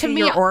 because Did it you to see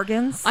me, your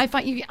organs. I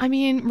find you. I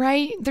mean,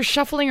 right? They're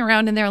shuffling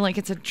around in there like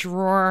it's a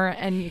drawer,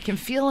 and you can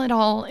feel it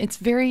all. It's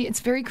very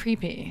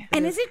creepy.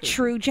 And is it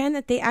true, Jen,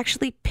 that they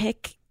actually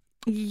pick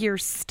your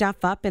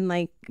stuff up and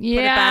like put it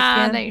Yeah,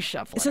 back in? they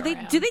shuffle. So it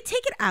around. do they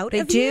take it out? They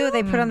of do. you?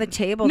 They put it on the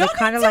table. No, They're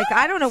kind of they like,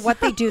 I don't know what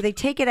they do. They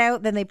take it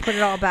out, then they put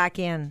it all back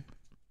in.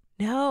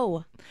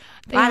 No.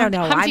 I don't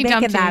know. I'm Humpty making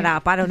Dumpty. that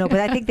up. I don't know, but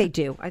I think they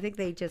do. I think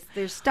they just,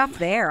 there's stuff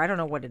there. I don't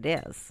know what it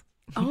is.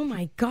 Oh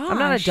my gosh. I'm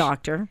not a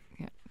doctor.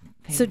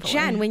 So Thankfully.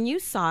 Jen, when you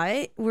saw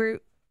it, what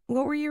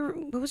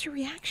was your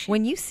reaction?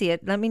 When you see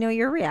it, let me know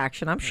your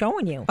reaction. I'm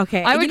showing you.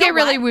 Okay. I would you know get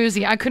really what?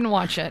 woozy. I couldn't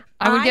watch it.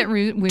 I would get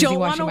woozy don't want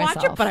watching to watch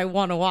myself. it, but I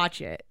want to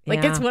watch it.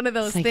 Like Yeah. it's one of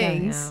those It's like,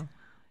 things. Yeah.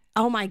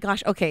 Oh my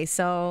gosh. Okay,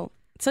 so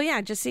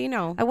yeah, just so you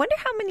know. I wonder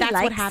how many That's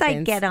what likes I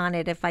happens. get on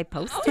it if I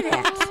posted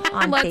it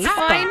on Let's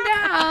Facebook. find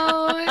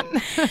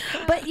out.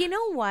 But you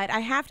know what?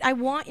 I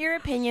want your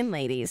opinion,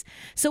 ladies.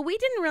 So we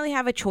didn't really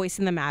have a choice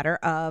in the matter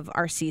of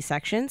our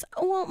C-sections.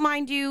 Well,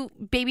 mind you,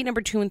 baby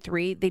number 2 and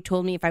 3, they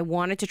told me if I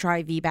wanted to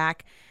try VBAC,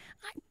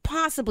 I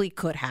possibly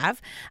could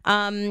have.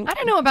 I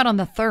don't know about on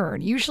the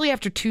third. Usually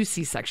after 2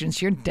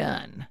 C-sections, you're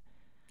done.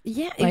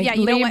 Yeah, Like yeah.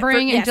 You know what?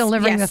 laboring and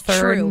delivering the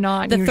third, true.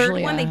 not the third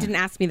usually one. They a- didn't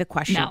ask me the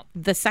question. No.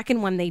 The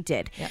second one they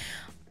did. Yeah.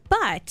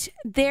 But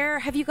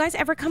have you guys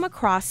ever come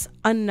across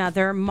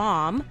another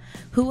mom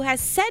who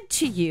has said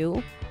to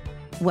you,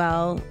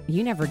 "Well,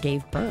 you never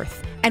gave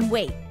birth"? And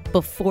wait,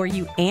 before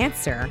you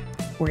answer,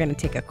 we're going to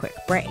take a quick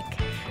break,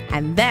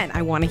 and then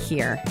I want to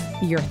hear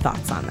your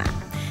thoughts on that.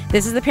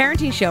 This is the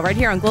Parenting Show right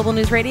here on Global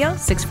News Radio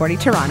 640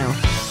 Toronto.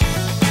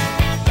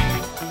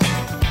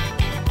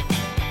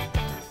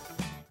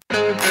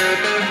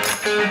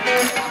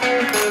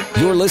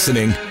 You're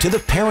listening to The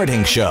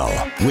Parenting Show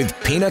with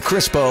Pina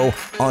Crispo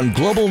on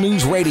Global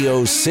News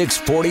Radio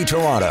 640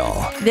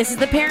 Toronto. This is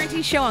the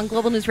Parenting Show on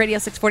Global News Radio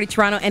 640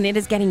 Toronto, and it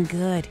is getting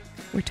good.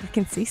 We're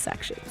talking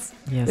C-sections.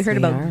 Yes, we heard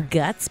we about are.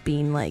 guts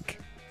being like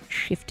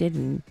shifted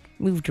and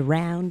moved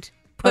around.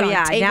 Put Oh on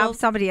yeah, now tables,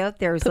 somebody out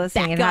there is put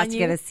listening back and has on to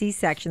get you. a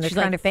C-section. They're She's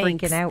kind like, of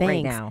freaking out right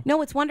thanks. now.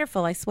 No, it's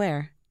wonderful. I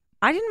swear.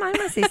 I didn't mind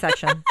my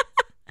C-section.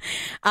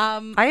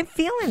 I didn't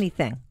feel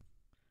anything.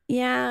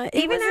 Yeah, it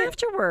Even wasn't-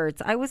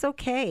 afterwards, I was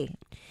okay.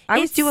 I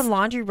was It's- doing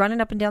laundry, running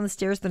up and down the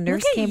stairs. The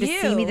nurse at came to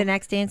see me you. the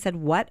next day and said,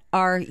 "What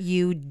are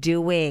you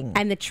doing?"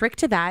 And the trick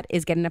to that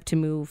is getting up to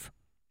move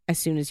as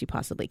soon as you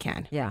possibly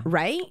can. Yeah.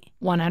 Right?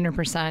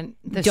 100%.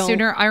 The Don't-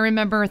 sooner, I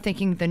remember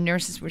thinking the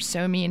nurses were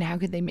so mean. How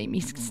could they make me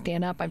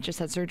stand up? I've just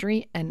had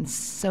surgery and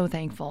so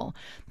thankful.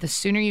 The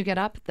sooner you get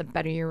up, the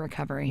better your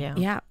recovery. Yeah.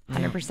 Yeah.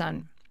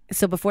 100%.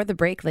 So before the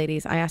break,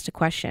 ladies, I asked a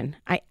question.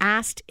 I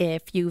asked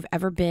if you've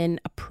ever been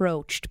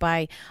approached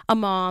by a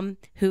mom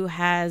who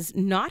has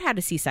not had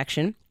a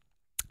C-section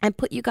and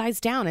put you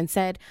guys down and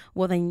said,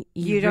 well, then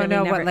You don't really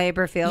know never- what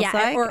labor feels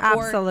like? Or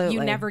Absolutely.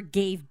 you never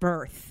gave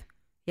birth.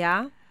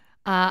 Yeah.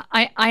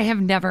 I have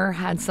never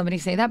had somebody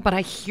say that, but I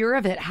hear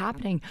of it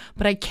happening.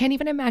 But I can't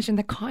even imagine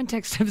the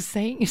context of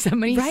saying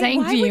somebody Right? saying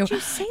Why to would you,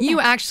 you say "You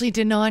that?" actually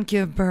did not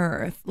give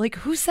birth." Like,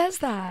 who says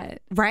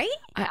that? Right?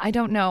 I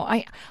don't know.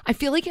 I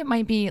feel like it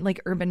might be like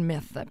urban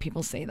myth that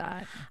people say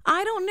that.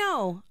 I don't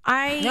know.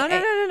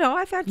 No.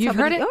 I've had You've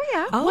somebody. heard it?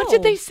 Oh yeah. What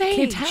did they say?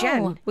 okay, Tell.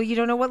 Jen. Well, you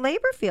don't know what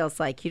labor feels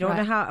like. You don't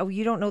know Right. how.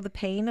 You don't know the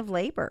pain of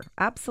labor.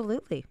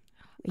 Absolutely.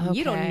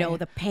 You don't Okay. know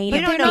the pain. You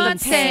of don't being know the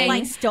pain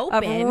sliced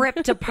open. of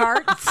ripped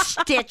apart,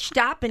 stitched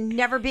up, and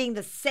never being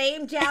the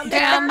same down there.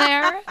 Down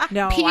there,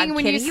 No, peeing I'm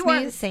when kidding. you You are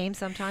the sneeze. same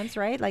sometimes,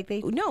 right? Like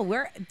they. No,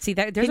 there's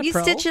Can a you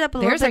pro. stitch it up a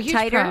There's little a bit huge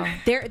tighter?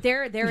 pro.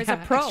 There is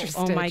Yeah, a pro.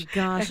 extra Oh my stitch.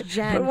 gosh, Put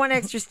Jen. one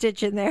extra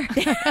stitch in there.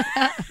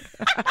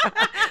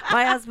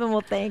 My husband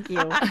will thank you.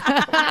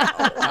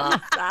 I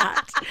love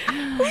that.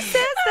 Who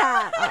says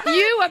that?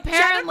 You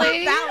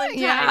apparently.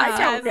 I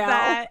don't know.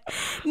 That.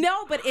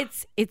 No, but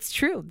it's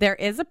true. There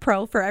is a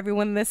pro for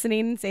everyone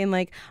listening saying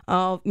like,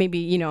 oh, maybe,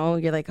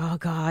 you're like, oh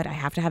God, I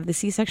have to have the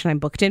C-section. I'm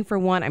booked in for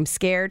one. I'm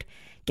scared.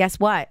 Guess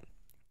what?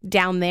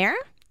 Down there,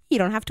 you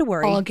don't have to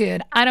worry. All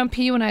good. I don't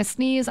pee when I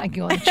sneeze. I can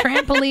go on a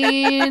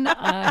trampoline.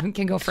 I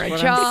can go for a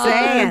jog.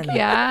 saying.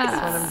 Yeah.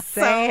 That's what I'm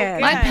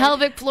saying. My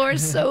pelvic floor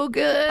is so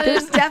good.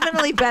 There's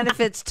definitely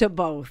benefits to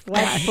both.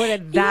 Let's put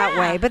it that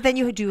way. But then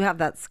you do have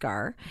that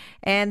scar,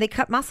 and they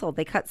cut muscle.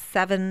 They cut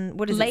 7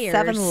 layers.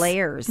 7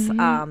 layers.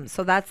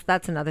 So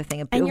that's another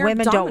thing. And your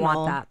women abdominal, don't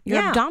want that. Your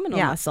abdominal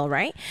muscle,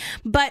 right?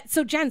 But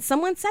so Jen,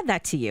 someone said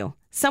that to you.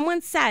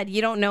 Someone said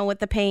you don't know what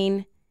the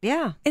pain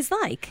is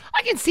like.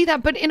 I can see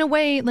that, but in a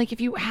way, like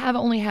if you have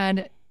only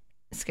had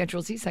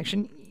scheduled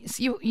C-section,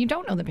 you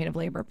don't know the pain of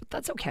labor, but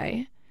that's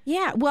okay.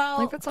 Yeah, well,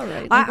 like that's all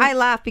right. I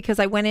laugh because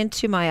I went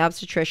into my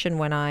obstetrician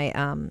when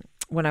I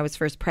was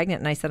first pregnant,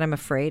 and I said I'm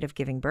afraid of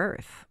giving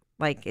birth.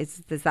 Like,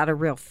 is that a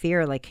real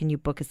fear? Like, can you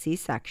book a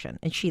C-section?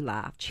 And she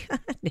laughed.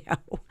 No.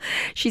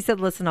 She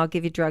said, listen, I'll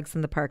give you drugs in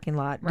the parking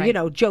lot. Right.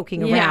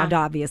 Joking around,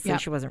 obviously. Yeah.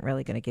 She wasn't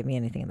really going to give me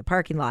anything in the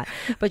parking lot.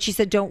 But she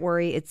said, don't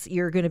worry,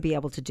 you're going to be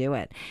able to do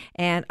it.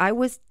 And I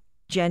was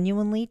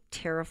genuinely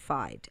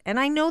terrified. And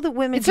I know that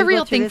women it's a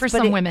real thing for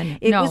some women.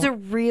 It was a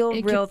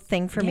real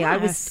thing for me.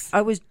 Yes.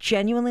 I was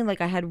genuinely like,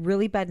 I had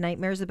really bad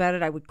nightmares about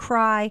it. I would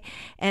cry.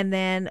 And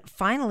then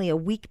finally a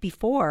week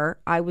before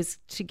I was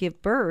to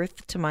give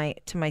birth to my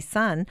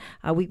son,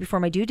 a week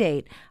before my due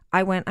date,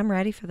 I went, I'm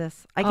ready for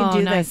this. I can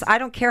do this. I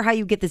don't care how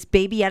you get this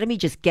baby out of me.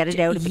 Just get it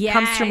out. If it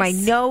comes through my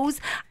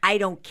nose, I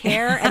don't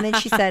care. And then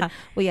she said,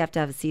 well, you have to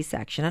have a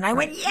C-section. And I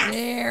went, yes.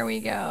 There we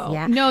go.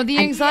 Yeah. No, the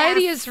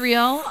anxiety is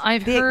real.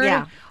 I've heard.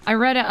 Yeah. I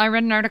read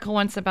an article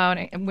once about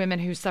women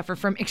who suffer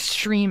from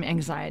extreme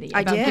anxiety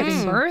about did.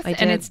 giving birth, I and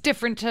did. it's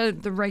different to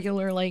the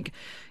regular. Like,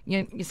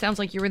 it sounds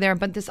like you were there,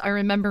 but I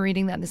remember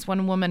reading that this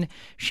one woman,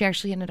 she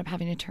actually ended up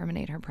having to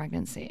terminate her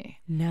pregnancy.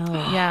 No.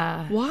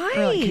 Yeah.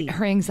 Why?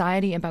 Her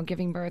anxiety about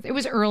giving birth. It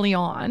was early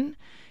on.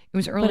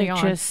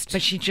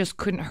 But she just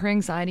couldn't. Her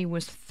anxiety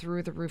was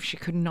through the roof. She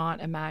could not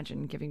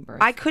imagine giving birth.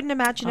 I couldn't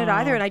imagine it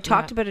either. And I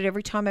talked about it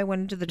every time I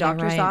went into the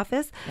doctor's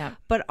office. Yeah.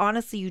 But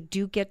honestly, you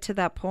do get to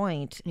that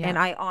point, and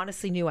I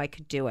honestly knew I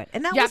could do it.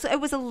 And it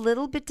was a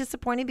little bit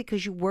disappointing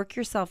because you work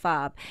yourself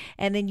up,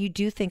 and then you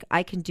do think,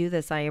 I can do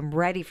this. I am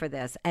ready for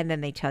this. And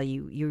then they tell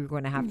you you're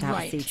going to have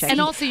a C-section.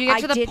 And also you get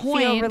to the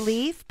point. I did feel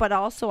relief, but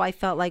also I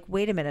felt like,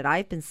 wait a minute,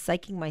 I've been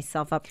psyching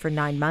myself up for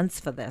 9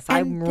 months for this.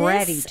 I'm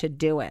ready to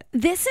do it.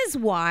 This is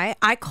why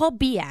I call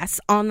BS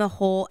on the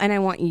whole, and I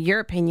want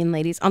your opinion,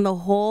 ladies, on the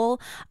whole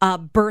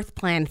birth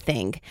plan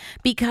thing.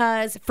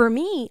 Because for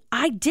me,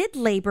 I did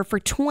labor for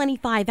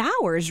 25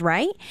 hours,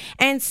 right?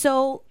 And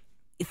so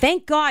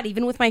thank God,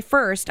 even with my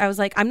first, I was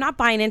like, I'm not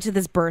buying into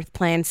this birth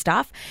plan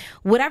stuff.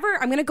 Whatever,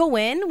 I'm going to go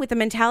in with the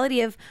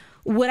mentality of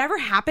whatever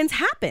happens,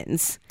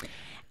 happens.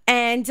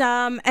 And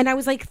I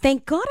was like,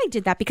 thank God I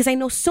did that, because I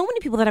know so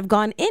many people that have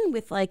gone in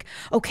with like,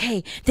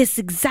 okay, this is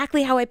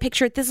exactly how I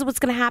picture it. This is what's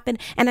going to happen.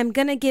 And I'm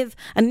going to give,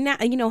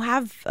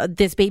 have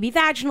this baby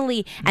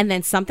vaginally. And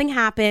then something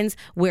happens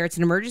where it's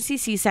an emergency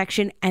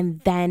C-section,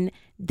 and then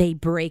they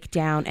break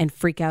down and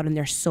freak out, and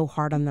they're so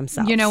hard on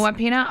themselves. You know what,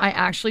 Pina? I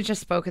actually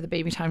just spoke at the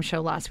Baby Time show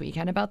last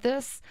weekend about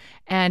this,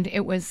 and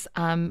it was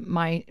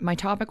my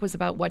topic was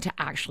about what to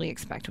actually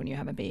expect when you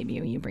have a baby,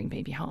 when you bring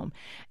baby home.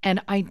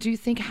 And I do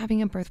think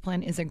having a birth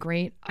plan is a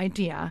great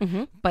idea,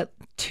 but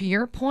to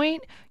your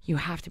point, you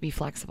have to be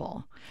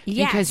flexible.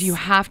 Yes. Because you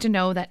have to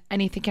know that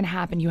anything can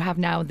happen. You have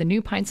now the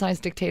new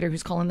pint-sized dictator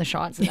who's calling the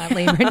shots in that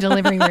labor and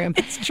delivery room.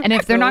 And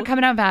if they're not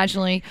coming out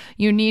vaginally,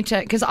 you need to,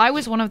 because I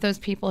was one of those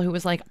people who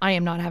was like, I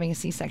am not having a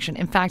C-section.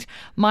 In fact,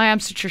 my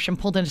obstetrician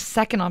pulled in a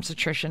second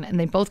obstetrician, and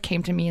they both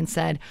came to me and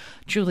said,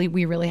 Julie,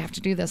 we really have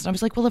to do this. And I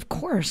was like, well, of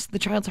course, the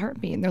child's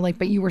heartbeat. And they're like,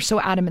 but you were so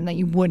adamant that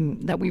you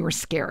wouldn't, that we were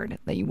scared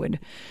that you would.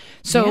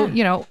 So,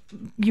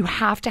 you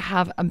have to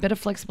have a bit of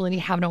flexibility,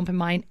 have an open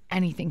mind.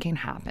 Anything can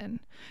happen.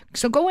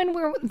 So go in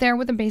there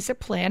with a basic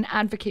plan,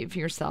 advocate for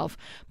yourself,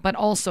 but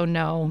also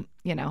know,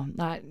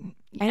 that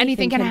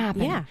anything can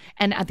happen. Yeah.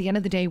 And at the end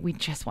of the day, we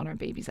just want our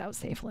babies out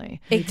safely.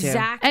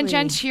 Exactly. And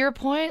Jen, to your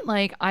point,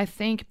 like, I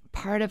think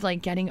part of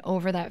like getting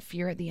over that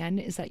fear at the end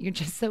is that you're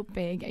just so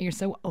big and you're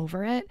so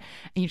over it,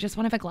 and you just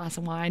want to have a glass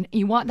of wine.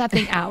 You want that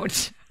thing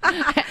out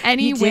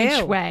any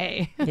which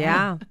way.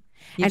 Yeah.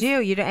 You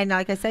do. And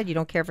like I said, you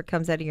don't care if it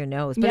comes out of your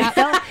nose. But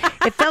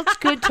it felt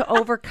good to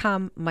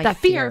overcome my that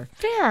fear.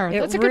 Fair. It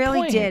That's a good really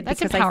point. did, That's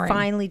because empowering. I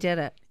finally did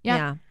it.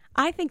 Yeah.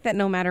 I think that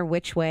no matter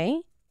which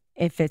way,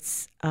 if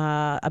it's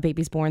a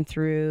baby's born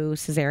through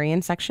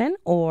Caesarean section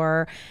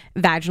or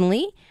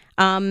vaginally,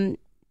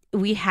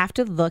 we have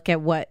to look at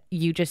what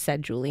you just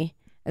said, Julie.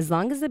 As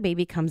long as the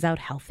baby comes out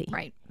healthy.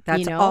 Right.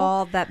 That's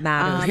all that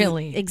matters.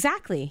 Really?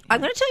 Exactly.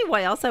 I'm going to tell you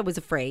why else I was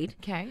afraid.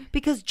 Okay.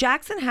 Because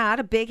Jackson had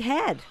a big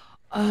head.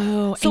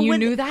 Oh, So and you when-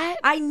 knew that?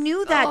 I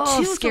knew that Oh,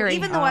 too. scary. So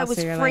even though I was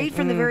so you're afraid like,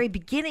 from the very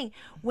beginning,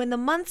 when the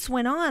months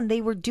went on,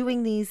 they were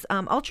doing these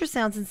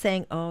ultrasounds and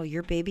saying, "Oh,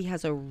 your baby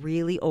has a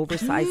really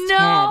oversized head."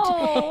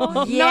 Not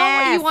what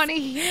Yes. you want to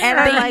hear. And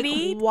I'm like,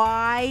 Baby.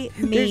 why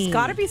me? There's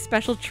got to be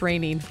special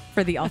training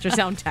for the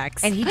ultrasound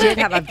techs. And he did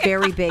have a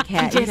very big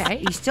head. He did, eh?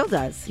 He still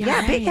does.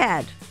 Yeah, big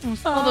head.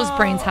 All those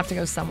brains have to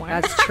go somewhere.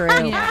 That's true.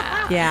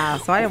 Yeah,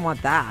 so I didn't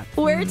want that.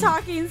 We're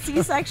talking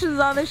C-sections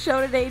on the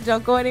show today.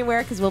 Don't go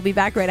anywhere because we'll be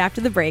back right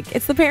after the break.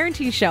 It's the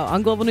Parenting Show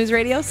on Global News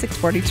Radio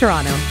 640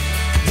 Toronto.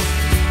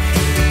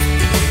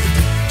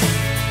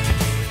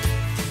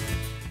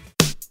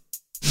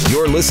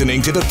 You're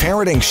listening to The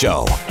Parenting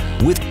Show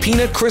with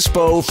Pina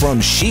Crispo from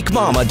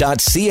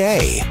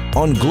chicmama.ca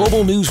on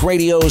Global News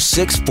Radio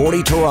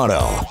 640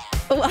 Toronto.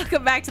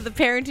 Welcome back to the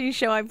Parenting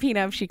Show. I'm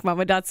Pina of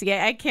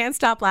chicmama.ca. I can't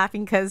stop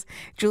laughing because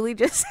Julie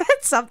just said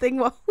something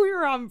while we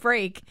were on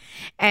break.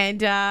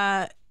 And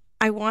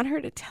I want her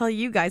to tell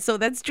you guys. So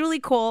that's Julie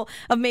Cole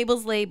of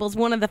Mabel's Labels,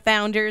 one of the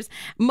founders,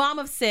 mom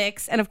of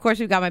 6. And of course,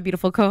 we've got my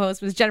beautiful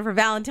co-host, Ms. Jennifer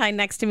Valentine,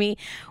 next to me.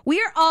 We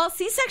are all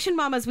C-section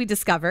mamas, we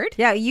discovered.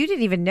 Yeah, you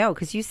didn't even know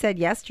because you said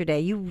yesterday,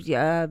 you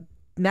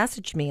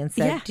messaged me and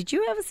said, Yeah. did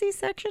you have a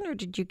C-section or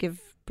did you give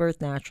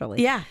birth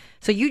naturally? Yeah.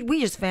 So we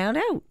just found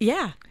out.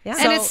 Yeah. Yeah.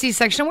 and it's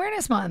C-section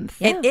Awareness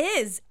Month. It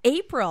is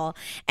April,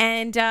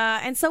 and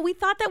so we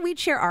thought that we'd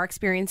share our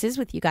experiences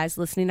with you guys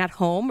listening at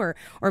home,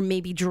 or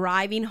maybe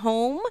driving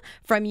home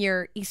from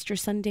your Easter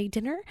Sunday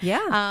dinner.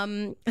 Yeah.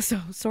 So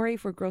sorry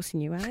if we're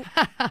grossing you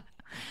out.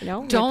 You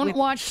know, Don't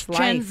watch life.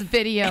 Jen's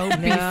video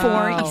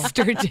before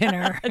Easter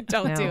dinner.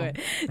 Don't do No. it.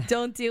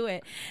 Don't do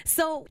it.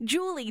 So,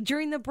 Julie,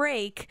 during the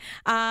break,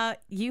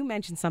 you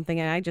mentioned something,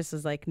 and I just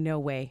was like, no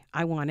way.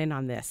 I want in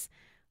on this.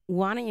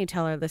 Why don't you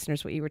tell our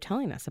listeners what you were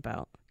telling us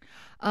about?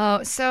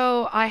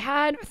 So I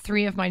had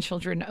 3 of my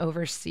children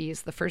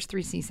overseas. The first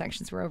 3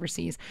 C-sections were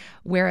overseas,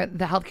 where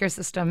the healthcare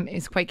system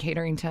is quite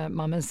catering to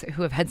mamas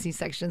who have had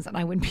C-sections. And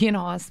I would be in a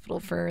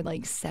hospital for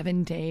like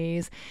 7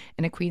 days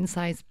in a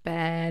queen-size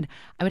bed.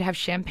 I would have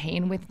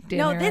champagne with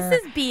dinner. No, this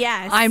is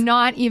BS. I'm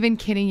not even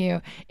kidding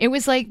you. It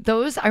was like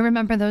I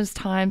remember those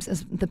times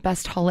as the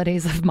best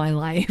holidays of my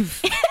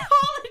life.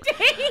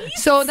 Holidays.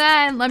 So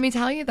then, let me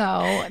tell you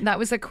though, that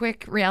was a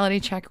quick reality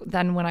check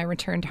then when I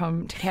returned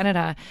home to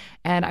Canada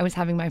and I was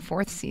having my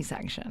 4th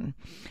C-section.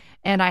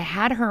 And I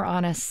had her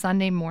on a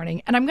Sunday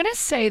morning. And I'm going to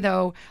say,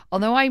 though,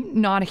 although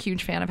I'm not a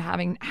huge fan of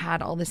having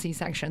had all the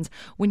C-sections,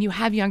 when you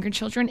have younger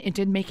children, it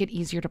did make it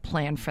easier to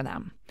plan for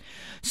them.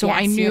 So Yes,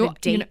 I you knew, had a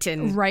date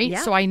and- right?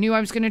 yeah. So I knew I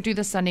was going to do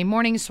the Sunday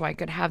morning so I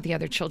could have the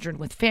other children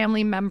with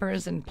family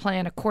members and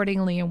plan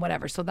accordingly and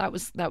whatever. So that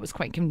was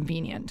quite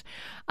convenient.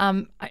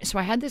 So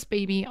I had this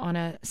baby on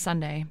a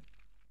Sunday.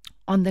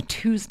 On the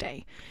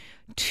Tuesday,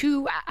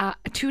 2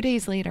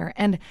 days later,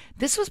 and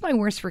this was my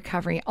worst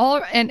recovery.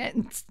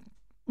 And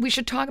we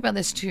should talk about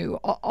this too.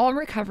 All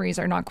recoveries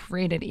are not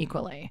created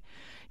equally.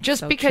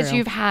 Just So because true.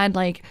 you've had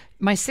like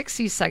my 6th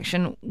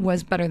C-section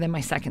was better than my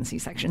 2nd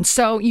C-section.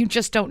 So you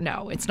just don't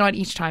know. It's not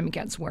each time it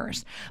gets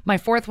worse. My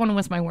 4th one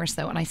was my worst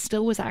though. And I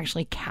still was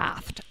actually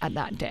cathed at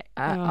that day,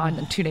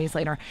 on 2 days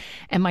later.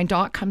 And my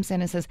doc comes in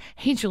and says,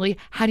 "Hey, Julie,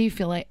 how do you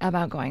feel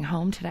about going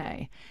home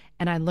today?"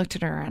 And I looked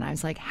at her and I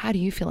was like, "How do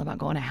you feel about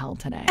going to hell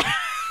today?"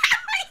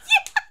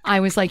 I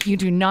was like, "You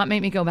do not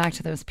make me go back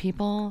to those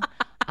people."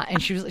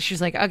 And she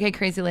was like, "Okay,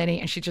 crazy lady."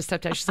 And she just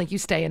stepped out. She's like, "You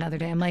stay another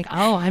day." I'm like,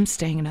 "Oh, I'm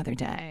staying another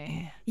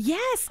day."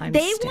 Yes, I'm they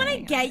want to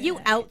staying get on you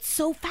it. out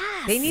so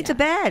fast. They need the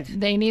bed.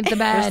 They need the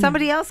bed. There's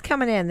somebody else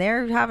coming in.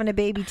 They're having a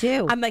baby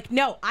too. I'm like,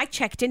 no, I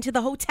checked into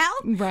the hotel.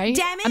 Right?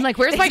 Damn it. I'm like,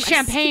 "Where's my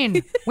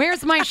champagne?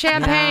 Where's my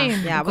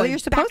champagne?" Yeah, well, going you're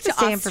back supposed to to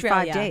stay in for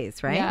Australia. 5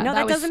 days, right? Yeah, No,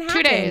 that was doesn't 2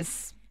 happen.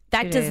 days.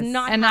 That 2 does days.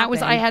 not And that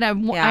was I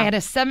happen. had a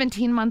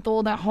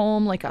 17-month-old at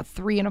home, like a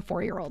 3 and a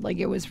 4-year-old. Like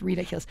it was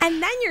ridiculous.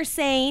 And then you're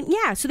saying,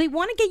 yeah, so they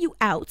want to get you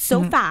out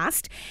so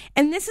fast.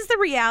 And this is the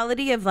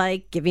reality of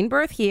like giving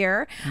birth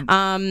here,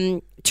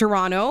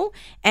 Toronto.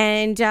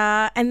 And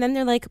then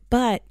they're like,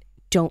 but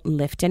don't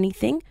lift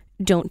anything.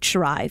 Don't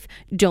drive.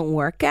 Don't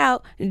work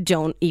out.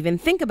 Don't even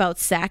think about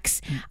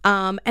sex.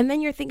 And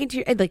then you're thinking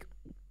to like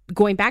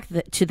going back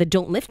to the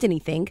don't lift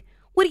anything.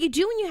 What do you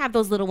do when you have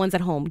those little ones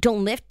at home?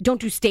 Don't lift.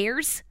 Don't do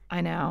stairs. I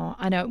know.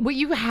 Well,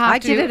 you have I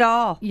to. did it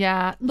all.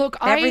 Yeah. Look,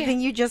 Everything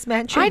you just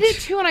mentioned. I did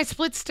too, and I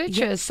split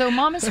stitches. So,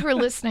 mamas who are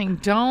listening,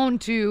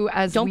 don't do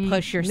as Don't we-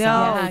 push No,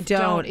 yourself. Yeah,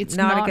 don't. It's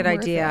not a not good worth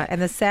idea. it.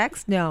 And the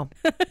sex? No.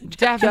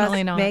 Definitely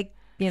Just not. make,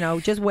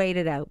 just wait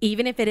it out.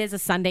 Even if it is a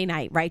Sunday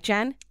night, right,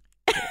 Jen?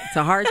 It's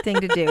a hard thing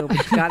to do, but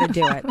you got to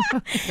do it.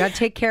 You got to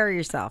take care of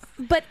yourself.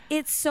 But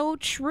it's so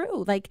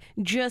true. Like,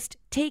 just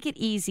take it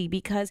easy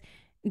because,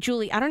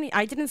 Julie,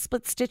 I didn't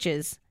split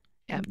stitches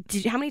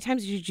How many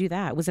times did you do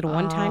that? Was it a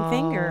one-time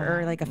thing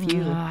or like a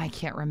few? I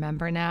can't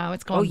remember now.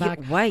 It's going back.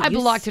 Wait, I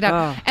blocked it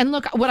out. And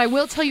look, what I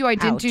will tell you I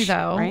did do, Ouch,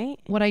 though, right?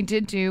 what I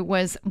did do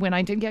was when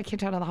I did get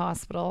kicked out of the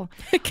hospital,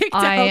 Kicked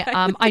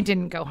out. I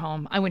didn't go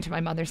home. I went to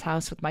my mother's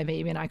house with my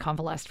baby and I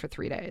convalesced for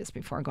 3 days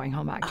before going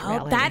home back to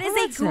reality. That is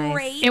that's a nice.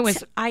 great It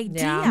was-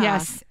 idea.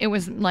 Yes, it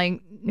was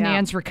like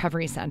Nan's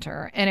Recovery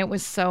Center, and it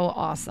was so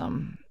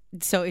awesome.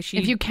 So is she?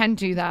 If you can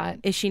do that,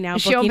 is she now?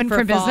 Is she booking open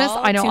for business?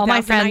 fall I know all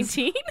my friends.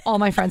 2019? All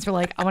my friends were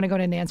like, "I want to go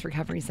to Nan's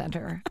Recovery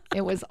Center."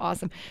 It was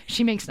awesome.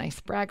 She makes nice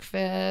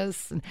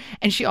breakfasts,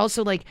 and she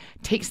also like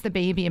takes the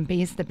baby and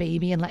bathes the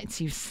baby and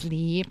lets you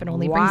sleep, and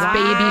only brings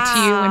baby to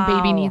you when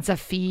baby needs a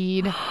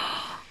feed.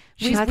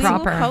 She's we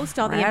proper. will post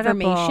all the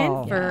Incredible.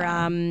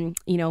 information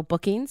for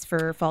bookings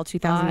for fall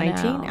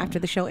 2019 after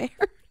the show airs.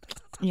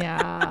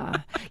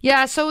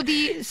 Yeah. So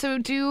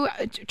do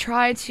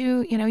try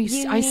to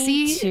I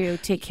see to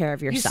take care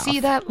of you yourself. see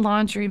that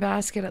laundry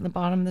basket at the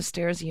bottom of the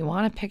stairs. You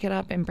want to pick it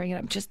up and bring it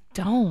up. Just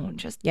don't.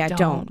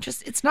 Don't.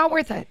 Just it's not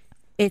worth it.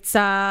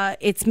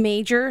 It's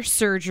major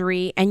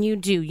surgery, and you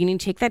need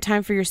to take that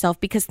time for yourself,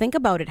 because think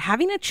about it.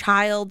 Having a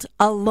child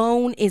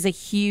alone is a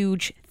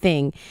huge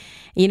thing.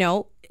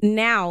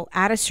 Now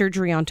add a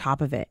surgery on top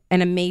of it,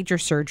 and a major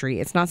surgery.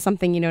 It's not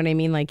something, you know what I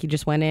mean? Like you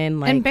just went in.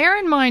 Like, and bear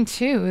in mind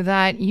too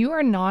that you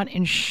are not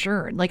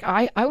insured. Like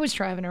I was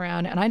driving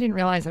around and I didn't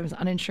realize I was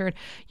uninsured.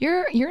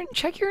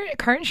 Check your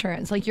car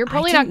insurance. Like you're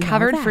probably not didn't know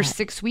covered for that.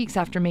 6 weeks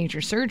after major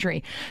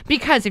surgery,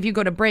 because if you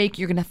go to break,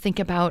 you're going to think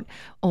about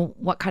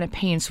what kind of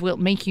pain, so it'll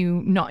make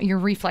you not, your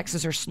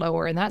reflexes are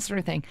slower and that sort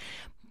of thing.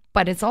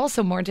 But it's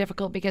also more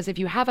difficult because if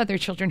you have other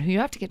children who you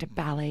have to get to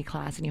ballet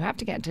class and you have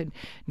to get to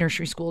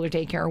nursery school or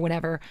daycare or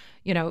whatever,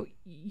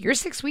 you're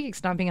 6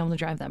 weeks not being able to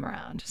drive them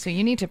around. So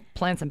you need to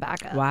plan some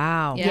backup.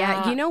 Wow.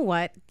 Yeah, you know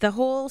what? The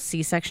whole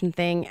C-section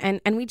thing, and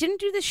we didn't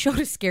do this show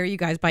to scare you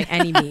guys by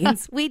any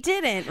means. We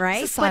didn't,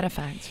 right? It's a side But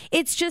effect.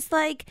 It's just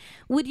like,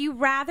 would you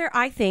rather,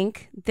 I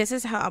think, this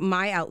is how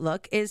my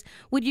outlook is,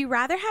 would you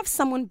rather have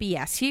someone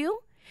BS you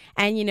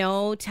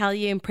and, tell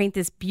you and paint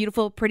this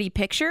beautiful, pretty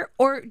picture,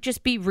 or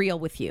just be real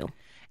with you?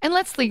 And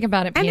let's think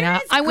about it, And Pina. there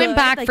is I went good,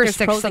 back like, for there's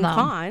 6 pros of and them.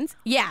 cons.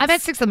 Yeah. I've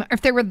had 6 of them.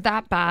 If they were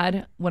that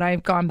bad, would I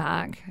have gone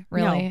back?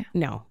 Really?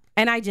 No.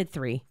 And I did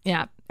 3.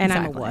 Yeah. And I'm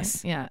a exactly.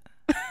 wuss. Yeah.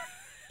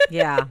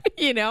 Yeah.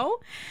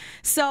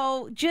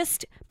 So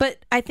but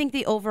I think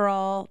the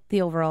overall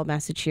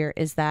message here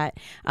is that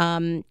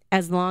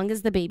as long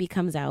as the baby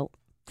comes out,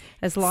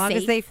 As long as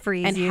safe they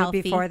freeze and you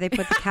healthy. before they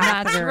put the That's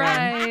catheter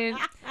in.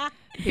 right.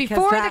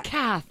 Before that- the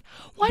cath.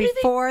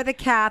 Before the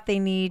cath, they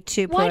need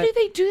to put... Why do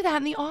they do that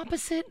in the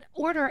opposite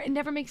order? It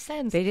never makes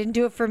sense. They didn't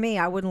do it for me.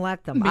 I wouldn't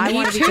let them. Me I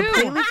want to be too.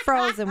 completely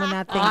frozen when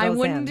that thing I goes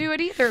wouldn't in. do it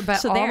either, but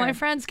So all there. my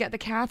friends get the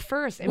cath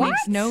first. It What?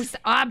 makes no sense.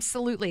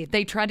 Absolutely.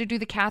 They try to do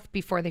the cath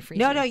before they freeze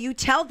No, you. no, you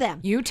tell them.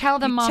 You tell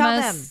them, You mamas.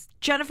 tell them.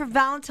 Jennifer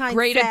Valentine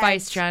Great said,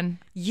 advice, Jen.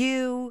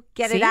 You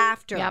get See? it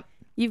after. Yep.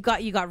 you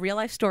got real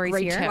life stories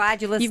Great here. tip.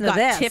 Glad you listened You've to got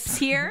this. tips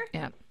here.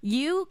 Yeah.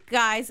 You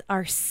guys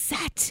are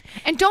set.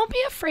 And don't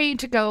be afraid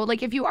to go.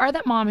 Like, if you are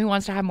that mom who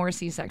wants to have more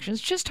C-sections,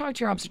 just talk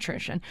to your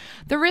obstetrician.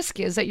 The risk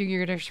is that your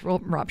uterus will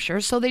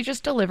rupture, so they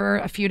just deliver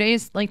a few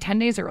days, like 10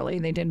 days early.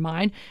 They did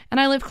mine.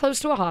 And I live close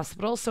to a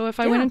hospital, so if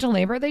I went into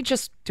labor, they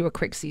just do a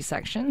quick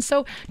C-section.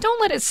 So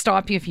don't let it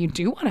stop you if you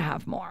do want to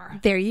have more.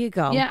 There you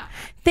go. Yeah.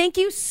 Thank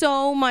you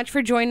so much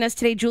for joining us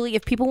today, Julie.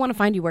 If people want to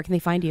find you, where can they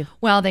find you?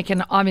 Well, they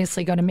can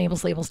obviously go to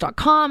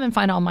mabelslabels.com and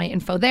find all my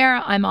info there.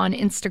 I'm on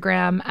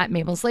Instagram at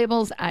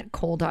mabelslabels, at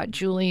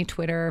cole.julie,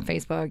 Twitter,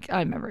 Facebook.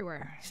 I'm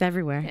everywhere. She's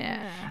everywhere.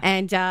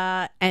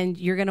 Yeah. And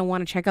you're going to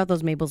want to check out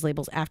those Mabel's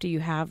labels after you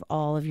have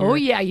all of your, Oh,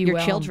 yeah, you your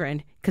will.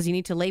 children, because you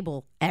need to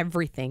label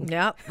everything.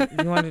 Yep.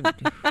 You want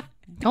to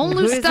Don't Who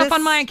lose is stuff this?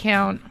 on my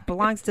account.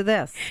 belongs to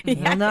this.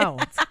 You'll know.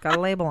 It's got a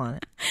label on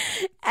it.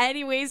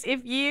 Anyways,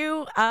 if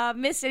you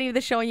missed any of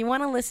the show and you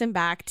want to listen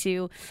back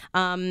to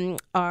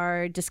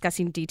our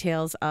discussing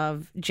details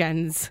of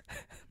Jen's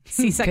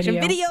C-section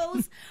Video.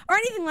 videos or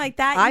anything like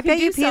that, I can bet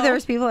do you, so.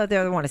 there's people out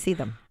there that want to see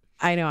them.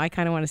 I know. I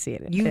kind of want to see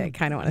it. You I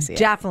kind of want to see it.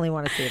 Definitely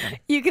want to see them.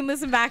 You can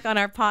listen back on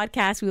our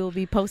podcast. We will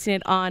be posting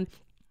it on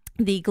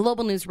the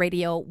Global News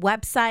Radio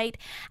website,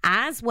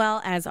 as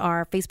well as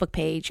our Facebook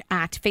page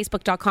at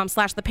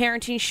facebook.com/The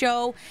Parenting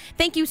Show.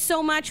 Thank you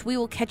so much. We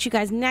will catch you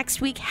guys next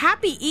week.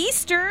 Happy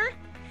Easter.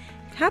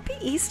 Happy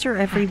Easter,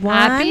 everyone.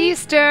 Happy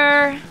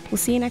Easter. We'll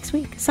see you next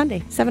week,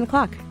 Sunday, 7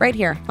 o'clock, right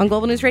here on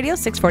Global News Radio,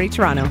 640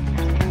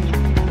 Toronto.